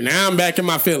I'm hurt. Now I'm back in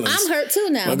my feelings. I'm hurt too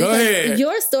now. Well, go ahead.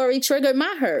 Your story triggered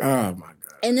my hurt. Oh, my God.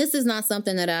 And this is not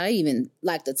something that I even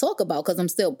like to talk about because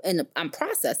I'm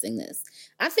processing this.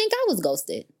 I think I was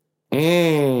ghosted.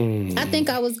 I think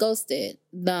I was ghosted.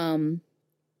 This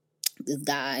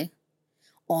guy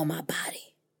on my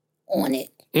body. On it.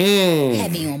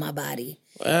 Heavy on my body.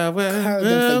 Curved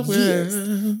him for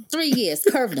years. 3 years.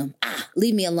 Curved him.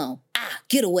 Leave me alone.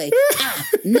 Get away.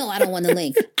 No, I don't want to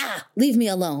link. Leave me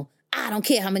alone. I don't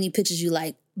care how many pictures you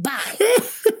like. Bye.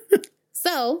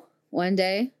 So, one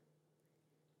day,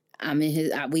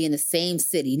 we in the same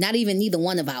city. Not even neither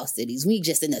one of our cities. We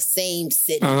just in the same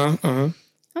city.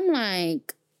 I'm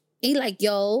like, he like,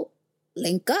 yo,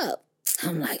 link up.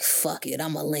 I'm like, fuck it,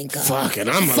 I'm going to link up. Fuck it,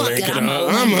 I'm going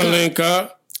to link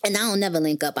up. And I don't never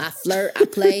link up. I flirt, I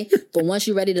play, but once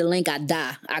you're ready to link, I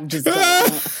die. I just don't.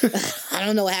 I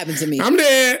don't know what happened to me. I'm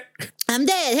dead.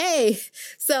 Hey.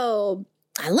 So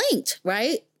I linked,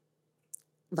 right?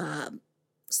 Vibe.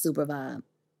 Super vibe.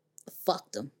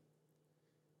 Fucked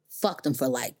him for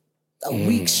like a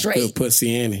week straight. Good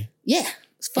pussy, ain't he? Yeah.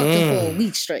 Fucked him for a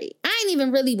week straight. I ain't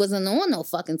even really wasn't on no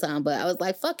fucking time, but I was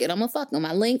like, fuck it, I'm gonna fuck him.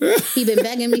 I linked. He been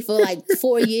begging me for like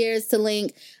 4 years to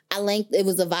link. I linked. It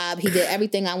was a vibe. He did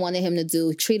everything I wanted him to do.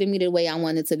 He treated me the way I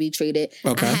wanted to be treated.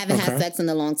 Okay, I haven't had sex in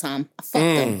a long time. I fucked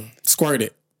him.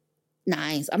 Squirted.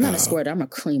 Nice. I'm not a squirter. I'm a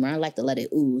creamer. I like to let it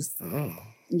ooze.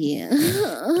 Yeah.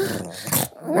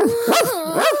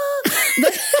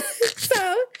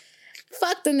 So,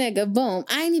 fuck the nigga. Boom.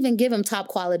 I ain't even give him top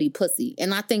quality pussy.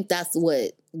 And I think that's where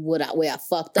I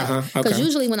fucked up. Because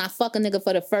usually when I fuck a nigga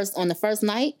on the first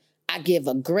night, I give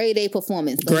a grade A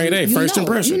performance. Grade A, first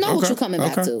impression. You know what you're coming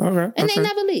back to. And they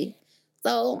never leave.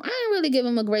 So I ain't really give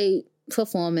him a great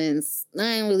performance. I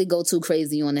ain't really go too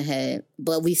crazy on the head.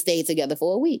 But we stayed together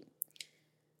for a week.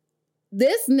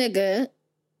 This nigga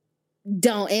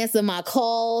don't answer my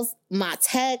calls, my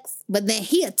texts, but then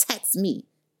he'll text me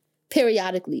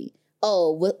periodically.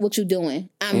 Oh, what you doing?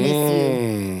 I miss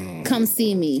you. Come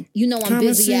see me. You know I'm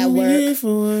busy at work.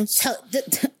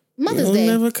 Mother's Day.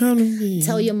 Never come to me.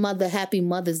 Tell your mother Happy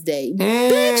Mother's Day,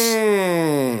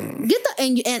 bitch. Get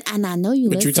the and I know you.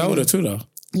 But you told her too, though.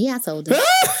 Yeah, I told her.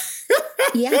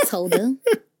 I told her.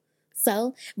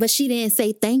 So, but she didn't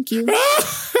say thank you.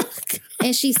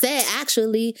 And she said,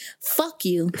 actually, fuck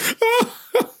you.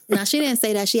 Now, she didn't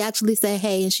say that. She actually said,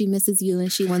 hey, and she misses you,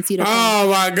 and she wants you to come. Oh,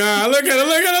 my God. Look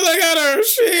at her.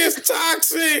 She is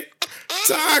toxic.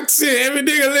 Every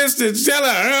nigga listening, tell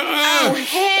her. Oh,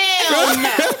 hell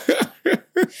no.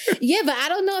 Yeah, but I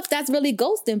don't know if that's really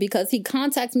ghosting because he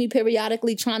contacts me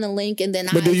periodically trying to link, and then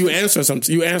But do you answer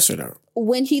something? You answer though.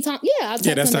 When he talks, yeah.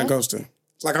 Yeah, that's not ghosting.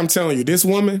 Like I'm telling you, this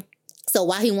woman. So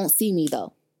why he won't see me,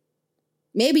 though?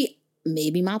 Maybe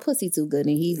my pussy too good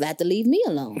and he's had to leave me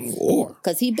alone. Or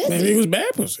because he busy. Maybe he was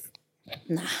bad pussy.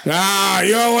 Nah,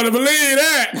 you don't want to believe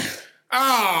that.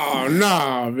 Oh,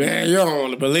 no, man. You don't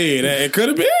want to believe that. It could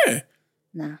have been.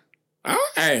 Nah.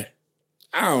 Hey,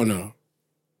 I don't know.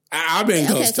 I've been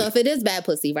ghosted. Okay, so if it is bad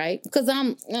pussy, right? Because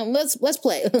let's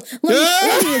play.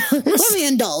 let me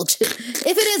indulge. If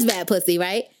it is bad pussy,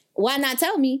 right? Why not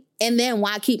tell me? And then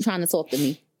why keep trying to talk to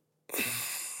me?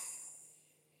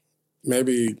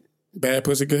 Maybe bad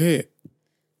pussy good head.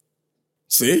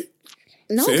 See?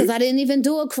 No, because I didn't even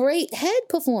do a great head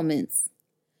performance.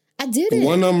 I didn't.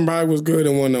 One of them probably was good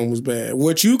and one of them was bad.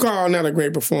 What you call not a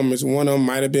great performance, one of them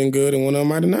might have been good and one of them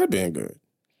might have not been good.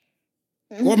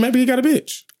 Mm-hmm. Or maybe he got a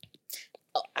bitch.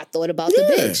 Oh, I thought about the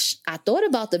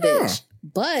bitch.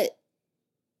 But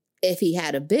if he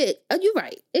had a bitch, you're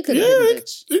right. It could have been a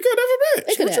bitch. He could have a bitch.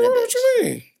 It could have had a bitch. What you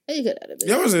mean? He could have a bitch.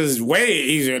 Yours is way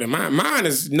easier than mine. Mine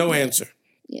is no answer.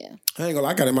 Yeah. I ain't gonna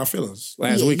lie, I got in my feelings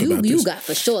last week about this. You got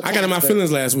for sure. I got in my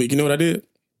feelings last week. You know what I did?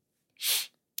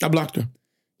 I blocked her.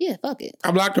 Yeah, fuck it.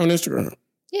 I blocked her on Instagram.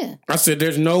 Yeah. I said,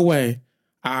 there's no way.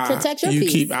 Protect your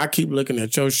peace. I keep looking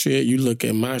at your shit. You look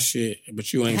at my shit,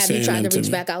 but you ain't saying nothing to me. Have you tried to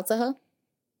reach back out to her?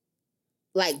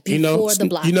 Like before the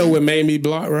block. You know what made me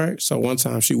block, right? So one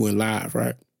time she went live,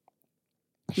 right?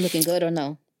 Looking good or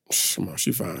no? Come on,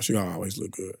 she fine. She always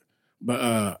look good.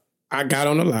 But I got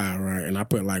on the live, right? And I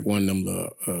put like one of them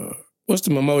little, what's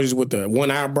the emojis with the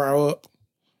one eyebrow up?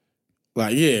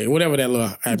 Like, yeah, whatever that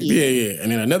little, yeah.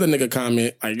 And then another nigga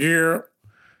comment, like, yeah.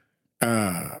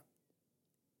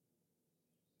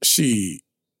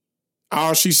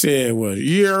 All she said was,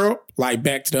 yeah, like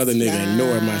back to the other nigga,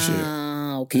 ignored my shit.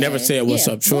 Okay. Never said, what's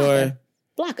up, Troy?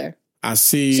 Block her. I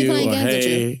see you, or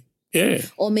hey. Yeah.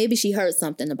 Or maybe she heard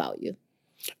something about you.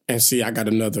 And see, I got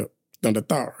another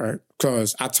thought, right?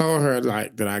 Because I told her,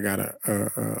 like, that I got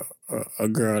a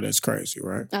girl that's crazy,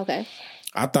 right? Okay.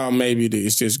 I thought maybe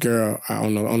it's this girl,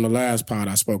 on the last pod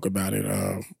I spoke about it,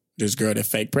 this girl that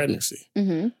faked pregnancy.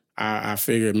 Mm-hmm. I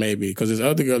figured maybe, because this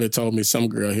other girl that told me some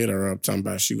girl hit her up talking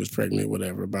about she was pregnant,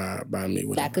 whatever, by me,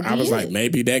 whatever. That could be I was like,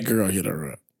 maybe that girl hit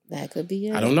her up. That could be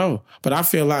it. I don't know. But I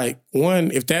feel like, one,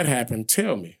 if that happened,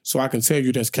 tell me. So I can tell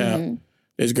you this, Cap. Mm-hmm.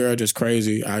 This girl just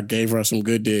crazy. I gave her some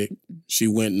good dick. She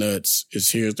went nuts.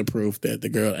 Here's the proof that the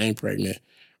girl ain't pregnant,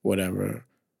 whatever.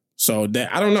 So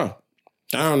that, I don't know.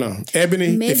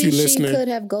 Ebony, maybe if you listening. Maybe she could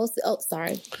have ghosted. Oh,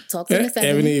 sorry. Talk to Miss Ebony.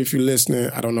 Ebony, if you listening,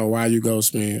 I don't know why you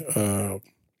ghost me.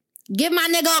 Give my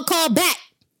nigga a call back.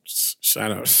 I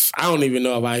don't even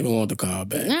know if I even want to call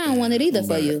back. I don't want it either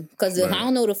for you. Because I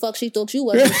don't know the fuck she thought you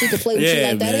was, she could play with you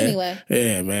like that anyway.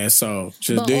 Yeah, man. So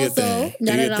just do your thing.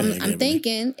 Now that I'm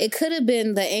thinking, it could have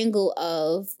been the angle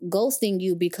of ghosting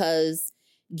you because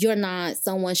you're not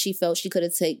someone she felt she could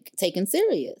have taken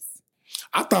serious.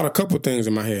 I thought a couple things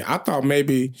in my head. I thought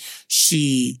maybe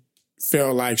she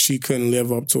felt like she couldn't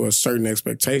live up to a certain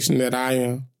expectation that I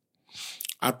am.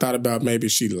 I thought about maybe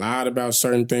she lied about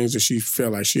certain things that she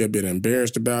felt like she had been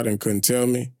embarrassed about and couldn't tell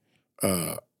me.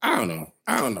 I don't know.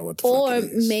 I don't know what the fuck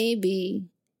it is. Or maybe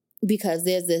because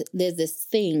there's this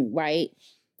thing, right,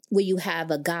 where you have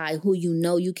a guy who you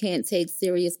know you can't take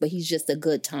serious, but he's just a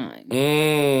good time.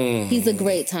 He's a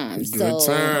great time. Good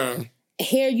time.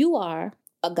 Here you are,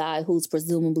 a guy who's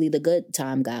presumably the good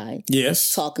time guy.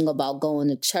 Yes. Talking about going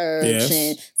to church. Yes.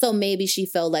 And so maybe she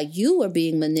felt like you were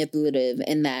being manipulative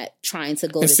in that trying to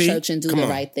go to church and do the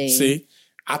right thing. See,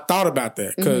 I thought about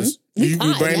that because you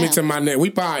bring me to my neck.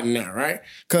 We partying now, right?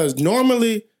 Because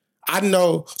normally I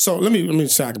know. So let me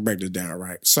see if I can break this down,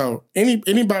 right? So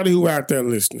anybody who out there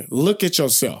listening, look at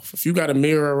yourself. If you got a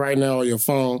mirror right now or your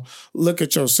phone, look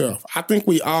at yourself. I think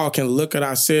we all can look at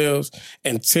ourselves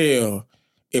and tell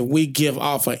if we give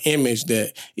off an image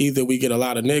that either we get a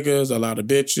lot of niggas, a lot of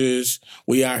bitches,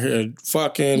 we out here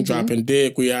fucking, dropping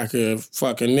dick, we out here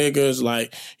fucking niggas,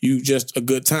 like you just a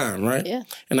good time, right? Yeah.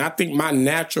 And I think my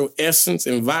natural essence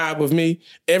and vibe with me,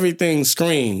 everything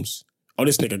screams, oh,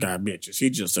 this nigga got bitches. He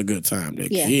just a good time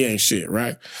nigga. Yeah. He ain't shit,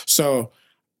 right? So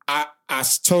I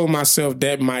told myself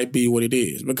that might be what it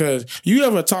is. Because you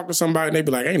ever talk to somebody and they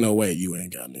be like, ain't no way you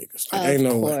ain't got niggas. Like, ain't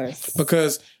no way.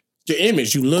 Because your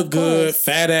image, you look good,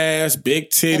 fat ass, big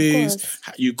titties,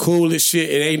 you cool as shit.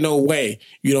 It ain't no way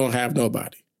you don't have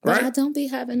nobody, right? But I don't be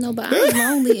having nobody. I'm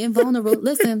lonely and vulnerable.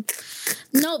 Listen,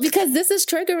 no, because this is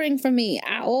triggering for me.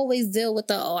 I always deal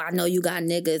with I know you got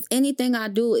niggas. Anything I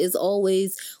do is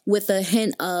always with a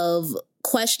hint of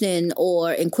question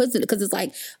or inquisitive, because it's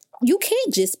like, you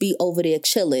can't just be over there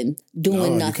chilling,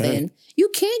 doing nothing. You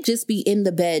can't just be in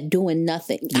the bed doing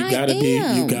nothing. You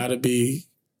gotta be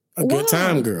a good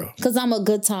time girl. Because I'm a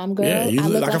good time girl. Yeah, you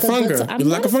look like a fun girl. You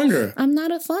look like a fun girl. I'm not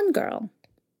a fun girl.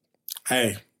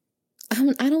 Hey.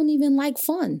 I don't even like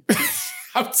fun.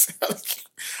 I'm telling you.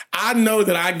 I know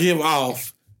that I give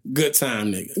off good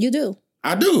time nigga. You do.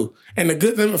 I do. And the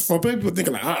good thing for people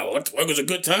thinking like, what the fuck is a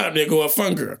good time nigga or a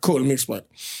fun girl? Cool, let me explain.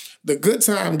 The good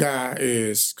time guy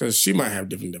is, because she might have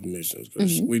different definitions,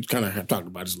 because we kind of have talked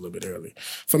about this a little bit earlier.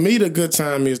 For me, the good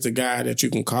time is the guy that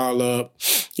you can call up,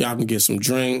 y'all can get some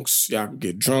drinks, y'all can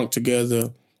get drunk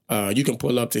together, you can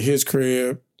pull up to his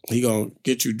crib, he gonna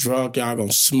get you drunk, y'all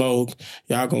gonna smoke,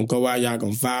 y'all gonna go out, y'all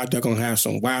gonna vibe, y'all gonna have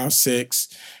some wild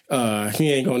sex,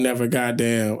 he ain't gonna never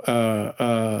goddamn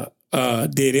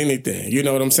did anything, you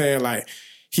know what I'm saying? Like,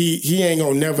 He ain't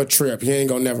gonna never trip. He ain't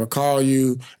gonna never call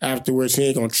you afterwards. He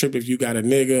ain't gonna trip if you got a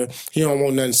nigga. He don't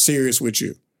want nothing serious with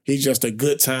you. He's just a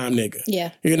good time nigga.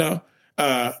 Yeah. You know?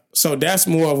 So that's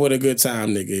more of what a good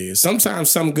time nigga is. Sometimes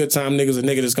some good time niggas a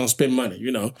nigga that's gonna spend money,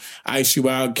 you know, ice you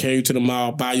out, carry you to the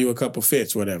mall, buy you a couple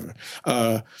fits, whatever.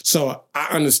 So I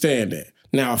understand that.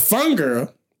 Now a fun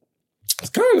girl, it's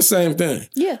kind of the same thing.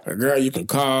 Yeah. A girl you can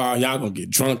call, y'all gonna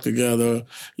get drunk together,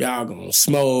 y'all gonna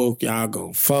smoke, y'all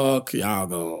gonna fuck, y'all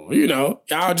gonna, you know,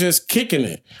 y'all just kicking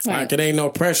it. Right. Like it ain't no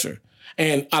pressure.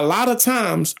 And a lot of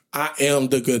times I am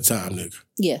the good time nigga.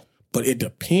 Yeah. But it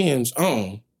depends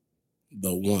on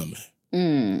the woman.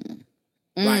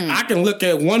 Like I can look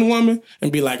at one woman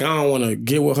and be like, I don't want to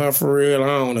get with her for real. I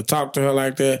don't want to talk to her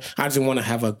like that. I just want to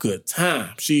have a good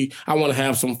time. I want to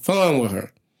have some fun with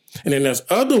her. And then there's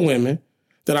other women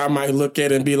that I might look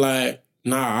at and be like,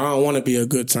 nah, I don't want to be a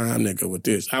good time nigga with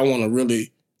this. I want to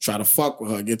really try to fuck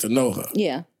with her, get to know her.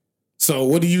 Yeah. So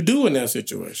what do you do in that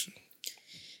situation?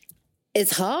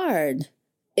 It's hard.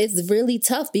 It's really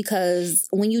tough because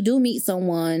when you do meet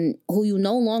someone who you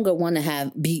no longer want to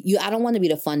I don't want to be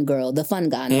the fun girl, the fun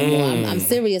guy no more. I'm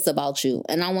serious about you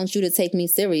and I want you to take me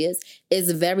serious.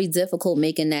 It's very difficult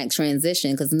making that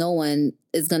transition because no one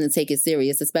is going to take it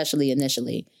serious, especially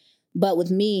initially. But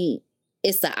with me,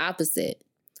 it's the opposite.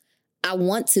 I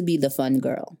want to be the fun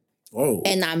girl. Whoa.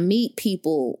 And I meet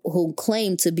people who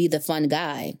claim to be the fun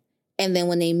guy. And then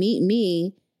when they meet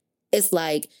me, it's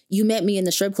like, you met me in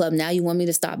the strip club, now you want me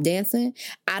to stop dancing?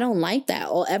 I don't like that.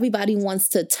 Or everybody wants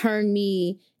to turn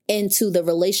me into the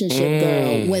relationship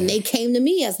girl when they came to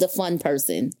me as the fun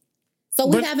person. So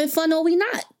we having fun or we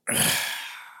not?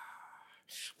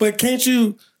 But can't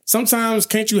you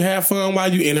have fun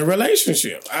while you're in a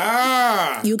relationship?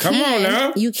 You come on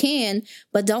now. You can,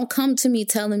 but don't come to me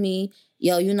telling me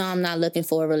yo, I'm not looking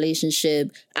for a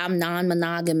relationship. I'm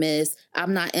non-monogamous.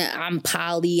 I'm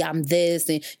poly. I'm this.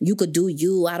 And you could do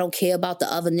you. I don't care about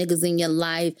the other niggas in your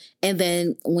life. And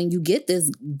then when you get this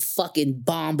fucking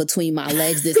bomb between my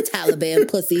legs, this Taliban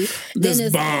pussy, then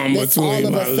it's all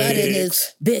of a sudden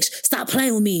is, bitch, stop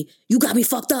playing with me. You got me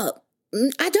fucked up.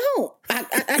 I don't.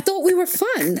 I thought we were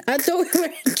fun. I thought we were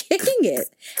kicking it.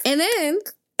 And then,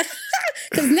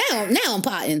 because now I'm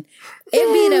potting.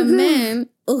 It be the men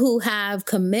who have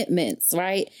commitments,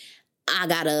 right? I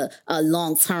got a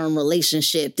long-term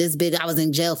relationship. This bitch, I was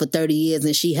in jail for 30 years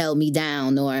and she held me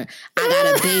down. Or I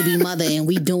got a baby mother and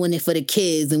we doing it for the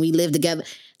kids and we live together.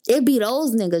 It be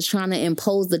those niggas trying to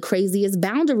impose the craziest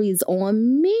boundaries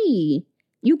on me.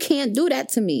 You can't do that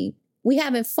to me. We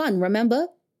having fun, remember?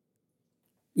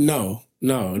 No,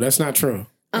 that's not true.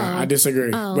 I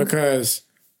disagree. Because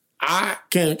I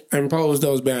can impose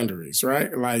those boundaries,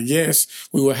 right? Like, yes,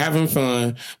 we were having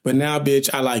fun, but now, bitch,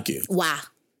 I like it. Why?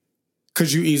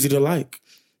 Because you easy to like.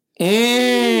 See,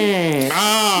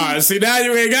 now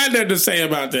you ain't got nothing to say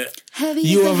about that.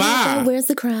 You a vibe. Where's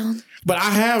the crown? But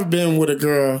I have been with a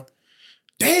girl.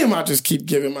 Damn, I just keep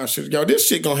giving my shit. Yo, this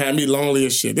shit gonna have me lonely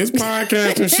as shit. This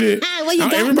podcast and shit.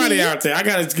 Everybody out there, I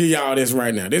gotta give y'all this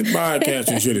right now. This podcast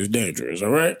and shit is dangerous, all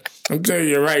right? I'm telling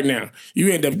you right now. You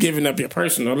end up giving up your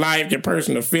personal life, your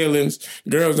personal feelings.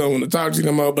 Girls don't want to talk to you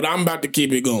no more, but I'm about to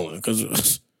keep it going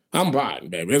because I'm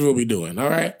vibing, baby. That's what we doing, all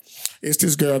right? It's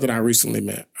this girl that I recently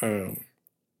met. I'm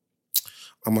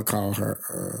gonna call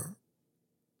her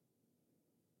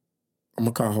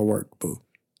work boo.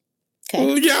 Okay.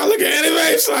 Y'all look at it,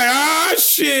 man. It's like, oh,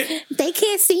 shit. They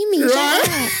can't see me.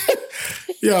 Right?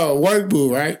 Yo, work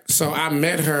boo, right? So I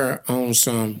met her on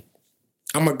some,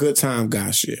 I'm a good time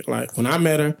guy shit. Like, when I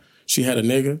met her, she had a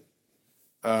nigga.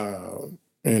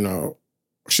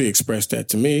 She expressed that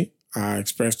to me. I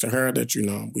expressed to her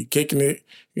that, we kicking it,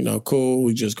 cool.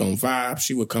 We just gonna vibe.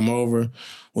 She would come over.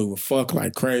 We would fuck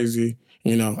like crazy,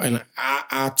 And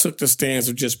I took the stance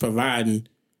of just providing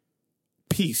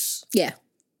peace. Yeah.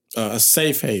 A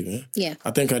safe haven. Yeah.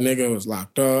 I think her nigga was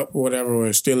locked up or whatever, or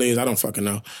it still is. I don't fucking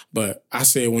know. But I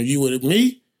said, when you with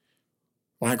me,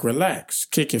 like, relax.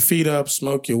 Kick your feet up,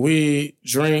 smoke your weed,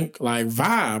 drink, like,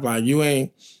 vibe. Like, you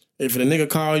ain't, if the nigga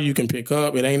call you, can pick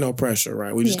up. It ain't no pressure,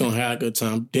 right? We just gonna have a good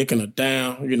time dicking her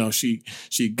down.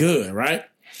 She good, right?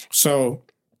 So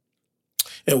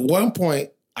at one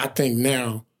point, I think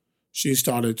now, she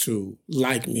started to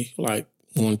like me, like,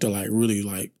 wanted to, like, really,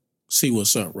 like, see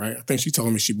what's up, right? I think she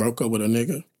told me she broke up with a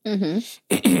nigga.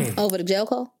 Mm-hmm. Over the jail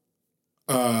call?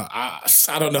 I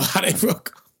don't know how they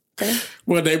broke up. Okay.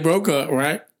 Well, they broke up,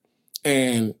 right?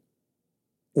 And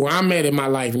where I'm at in my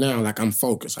life now, like, I'm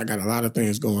focused. I got a lot of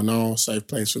things going on. Safe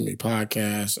Place for Me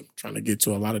podcast. I'm trying to get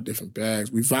to a lot of different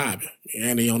bags. We vibing.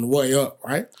 And they on the way up,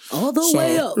 right? All the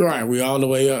way up. Right, we all the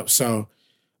way up. So,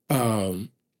 and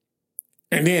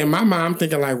then in my mind, I'm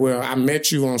thinking like, well, I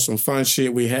met you on some fun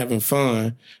shit. We having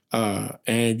fun.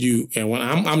 And when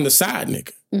I'm the side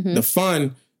nigga, the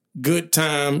fun, good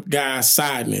time guy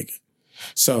side nigga.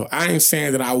 So I ain't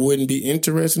saying that I wouldn't be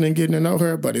interested in getting to know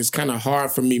her, but it's kind of hard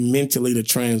for me mentally to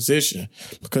transition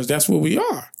because that's what we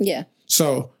are. Yeah.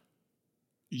 So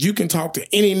you can talk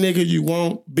to any nigga you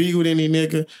want, be with any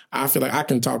nigga. I feel like I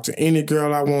can talk to any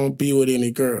girl I want, be with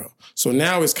any girl. So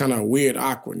now it's kind of weird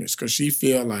awkwardness because she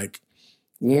feel like,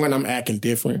 one, I'm acting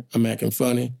different. I'm acting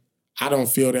funny. I don't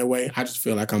feel that way. I just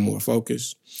feel like I'm more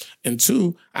focused. And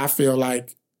two, I feel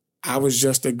like I was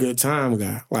just a good time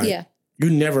guy. Like, you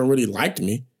never really liked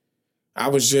me. I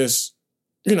was just,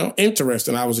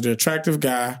 interested. I was an attractive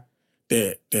guy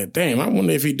that damn, I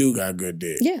wonder if he do got good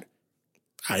dick. Yeah.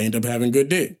 I end up having good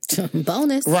dick.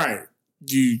 Bonus. Right.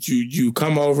 You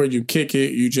come over, you kick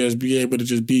it, you just be able to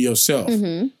just be yourself.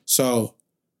 Mm-hmm. So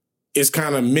it's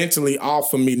kind of mentally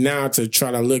off for me now to try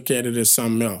to look at it as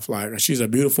something else. Like, she's a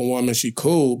beautiful woman, she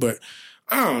cool, but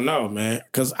I don't know, man.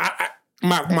 Because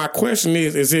my question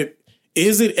is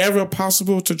it ever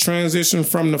possible to transition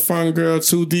from the fun girl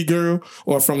to the girl,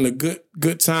 or from the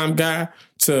good time guy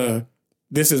to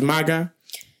this is my guy?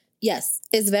 Yes,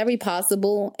 it's very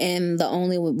possible. And the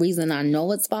only reason I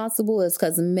know it's possible is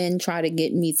because men try to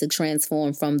get me to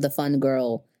transform from the fun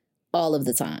girl all of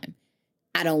the time.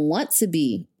 I don't want to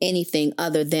be anything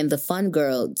other than the fun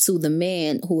girl to the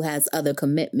man who has other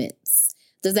commitments.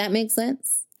 Does that make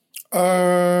sense?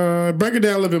 Break it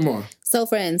down a little bit more. So,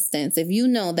 for instance, if you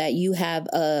know that you have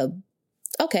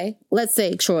let's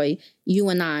say, Troy, you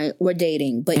and I were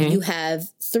dating, but you have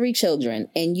 3 children,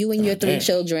 and you and your 3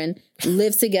 children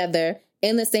live together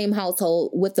in the same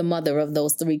household with the mother of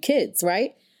those 3 kids,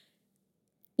 right?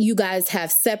 You guys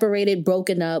have separated,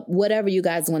 broken up, whatever you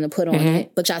guys want to put on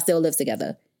it, but y'all still live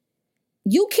together.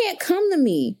 You can't come to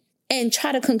me and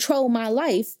try to control my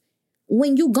life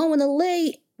when you going to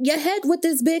lay your head with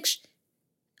this bitch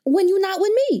when you not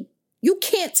with me. You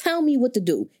can't tell me what to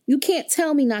do. You can't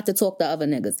tell me not to talk to other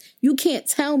niggas. You can't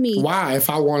tell me... Why? If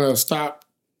I want to stop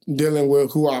dealing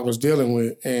with who I was dealing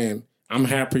with and I'm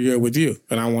happier with you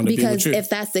and I want to be with you. Because if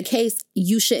that's the case,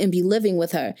 you shouldn't be living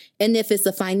with her. And if it's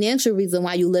a financial reason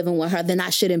why you living with her, then I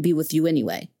shouldn't be with you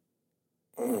anyway.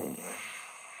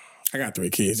 I got 3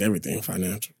 kids, everything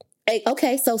financial. Hey,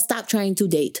 okay, so stop trying to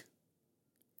date.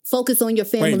 Focus on your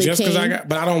family. Wait, just because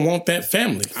but I don't want that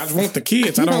family. I just want the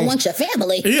kids. I don't want your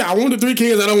family. Yeah, I want the 3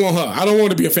 kids. I don't want her. I don't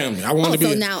want to be a family. I want to be.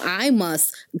 So now I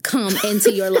must come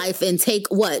into your life and take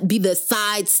what? Be the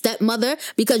side stepmother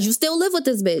because you still live with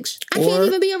this bitch. I can't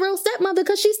even be a real stepmother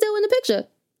because she's still in the picture.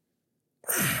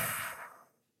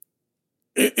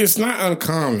 It's not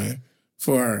uncommon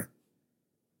for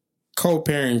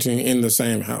co-parenting in the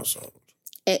same household.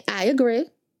 I agree.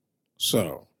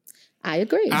 So. I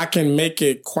agree. I can make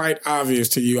it quite obvious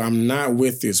to you I'm not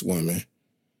with this woman.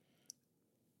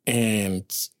 And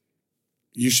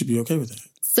you should be okay with that.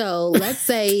 So let's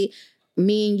say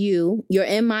me and you're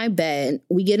in my bed.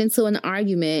 We get into an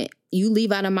argument. You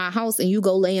leave out of my house and you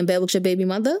go lay in bed with your baby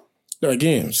mother?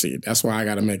 Again, see, that's why I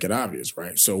got to make it obvious,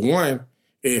 right? So one,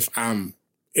 if I'm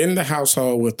in the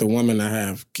household with the woman I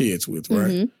have kids with,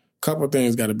 right? Couple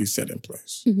things got to be set in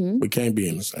place. We can't be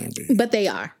in the same bed. But they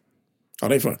are. Oh,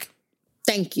 they fucking.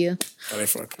 Thank you. Oh, they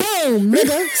fucking. Boom,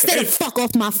 nigga. Stay the fuck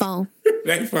off my phone.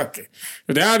 They fucking.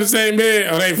 If they're on the same bed,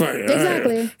 oh, they fucking.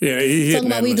 Exactly. Right. Yeah, he talking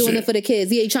about we doing it for the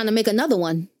kids. He ain't trying to make another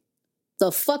one.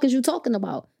 The fuck is you talking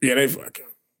about? Yeah, they fucking.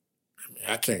 I mean,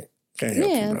 I can't help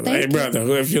you, brother. Hey,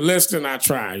 brother, if you're listening, I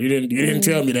tried. You didn't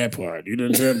tell me that part. You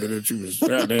didn't tell me that you was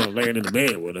goddamn laying in the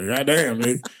bed with her. Goddamn,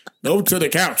 nigga. Go to the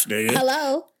couch, nigga.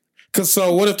 Hello? Cause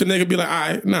so what if the nigga be like, all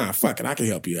right, nah, fuck it, I can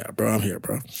help you out, bro. I'm here,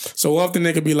 bro. So what if the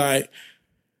nigga be like,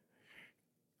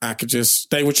 I could just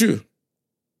stay with you.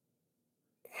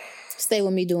 Stay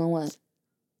with me doing what?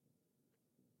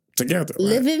 Together.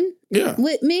 Right? Living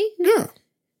with me? Yeah.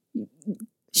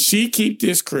 She keep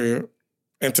this crib,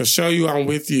 and to show you I'm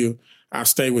with you, I'll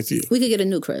stay with you. We could get a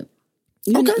new crib.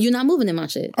 You're not moving in my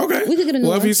shit. Okay. We could get a new one.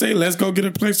 Well, if he say, let's go get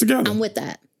a place together. I'm with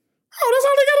that. Oh, that's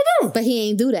all they gotta do. But he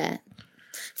ain't do that.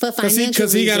 For financial reasons.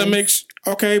 Because he gotta make...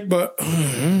 Okay, but...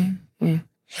 all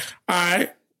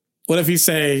right. What if he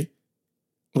say...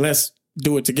 Let's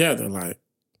do it together,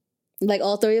 like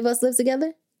all 3 of us live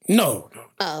together. No.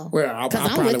 Oh, well,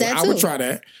 I would try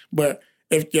that, but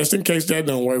if just in case that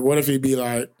don't work, what if he be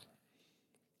like,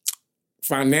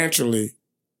 financially,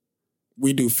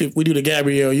 we do the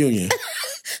Gabrielle Union.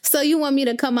 So you want me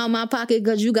to come out my pocket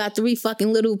because you got 3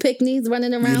 fucking little picnics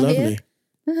running around here?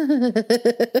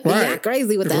 Right, y'all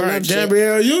crazy with that love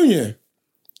Gabrielle shit. Union.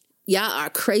 Y'all are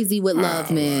crazy with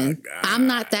love, man. I'm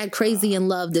not that crazy in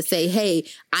love to say, hey,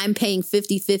 I'm paying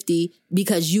 50-50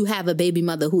 because you have a baby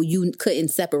mother who you couldn't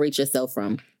separate yourself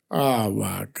from. Oh,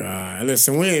 my God.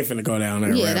 Listen, we ain't finna go down that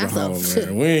rabbit hole,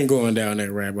 man. We ain't going down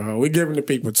that rabbit hole. We're giving the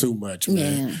people too much,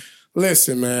 man. Yeah.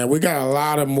 Listen, man, we got a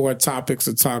lot of more topics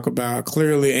to talk about.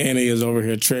 Clearly, Annie is over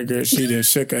here triggered. She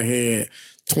just shook her head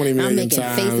 20 million times.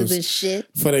 I'm making faces and shit.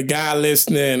 For the guy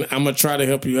listening, I'm going to try to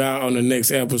help you out on the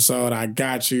next episode. I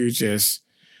got you. Just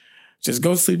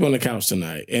go sleep on the couch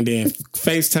tonight and then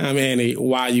FaceTime Annie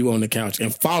while you on the couch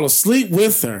and fall asleep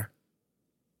with her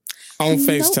on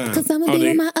FaceTime. Because I'm going to be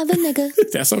with my other nigga.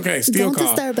 That's okay. Still Don't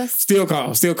disturb us. Still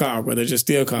call, brother. Just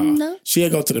still call. No. She'll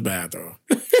go to the bathroom.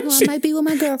 Well, I might be with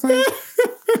my girlfriend.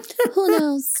 Who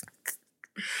knows?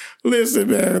 Listen,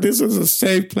 man, this is a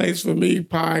safe place for me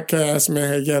podcast,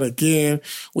 man. Yet again,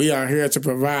 we are here to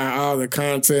provide all the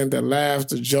content, the laughs,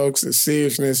 the jokes, the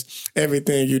seriousness,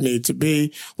 everything you need to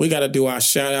be. We got to do our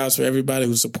shout outs for everybody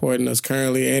who's supporting us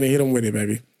currently. Annie, hit them with it,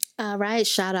 baby. All right.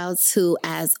 Shout out to,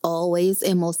 as always,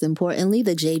 and most importantly,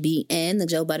 the JBN, the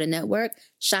Joe Butter Network.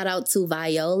 Shout out to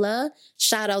Viola.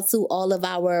 Shout out to all of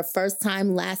our first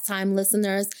time, last time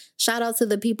listeners. Shout out to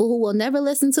the people who will never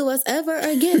listen to us ever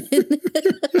again.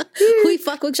 We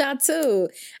fuck with y'all too.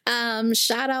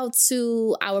 Shout out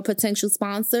to our potential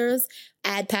sponsors.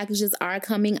 Ad packages are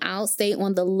coming out. Stay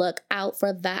on the lookout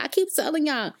for that. I keep telling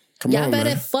y'all. Y'all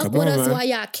better fuck with us while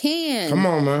y'all can. Come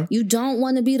on, man. You don't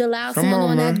want to be the last one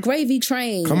on that gravy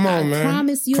train. Come on, man. I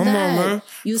promise you that. Come on, man.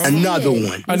 You Another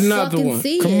one. Another one.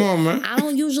 Come on, man. I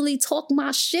don't usually talk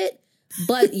my shit,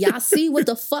 but y'all see what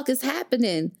the fuck is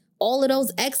happening. All of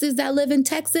those exes that live in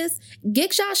Texas,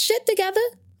 get y'all shit together.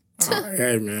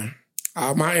 Hey, man.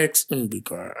 My ex, let me be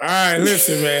quiet. All right,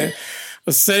 listen, man.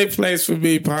 A Safe Place for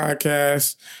Me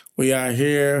podcast. We are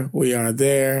here. We are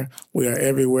there. We are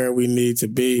everywhere we need to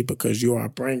be because you are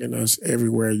bringing us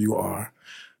everywhere you are.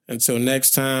 Until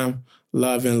next time,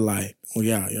 love and light.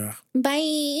 We out, y'all.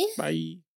 Bye. Bye.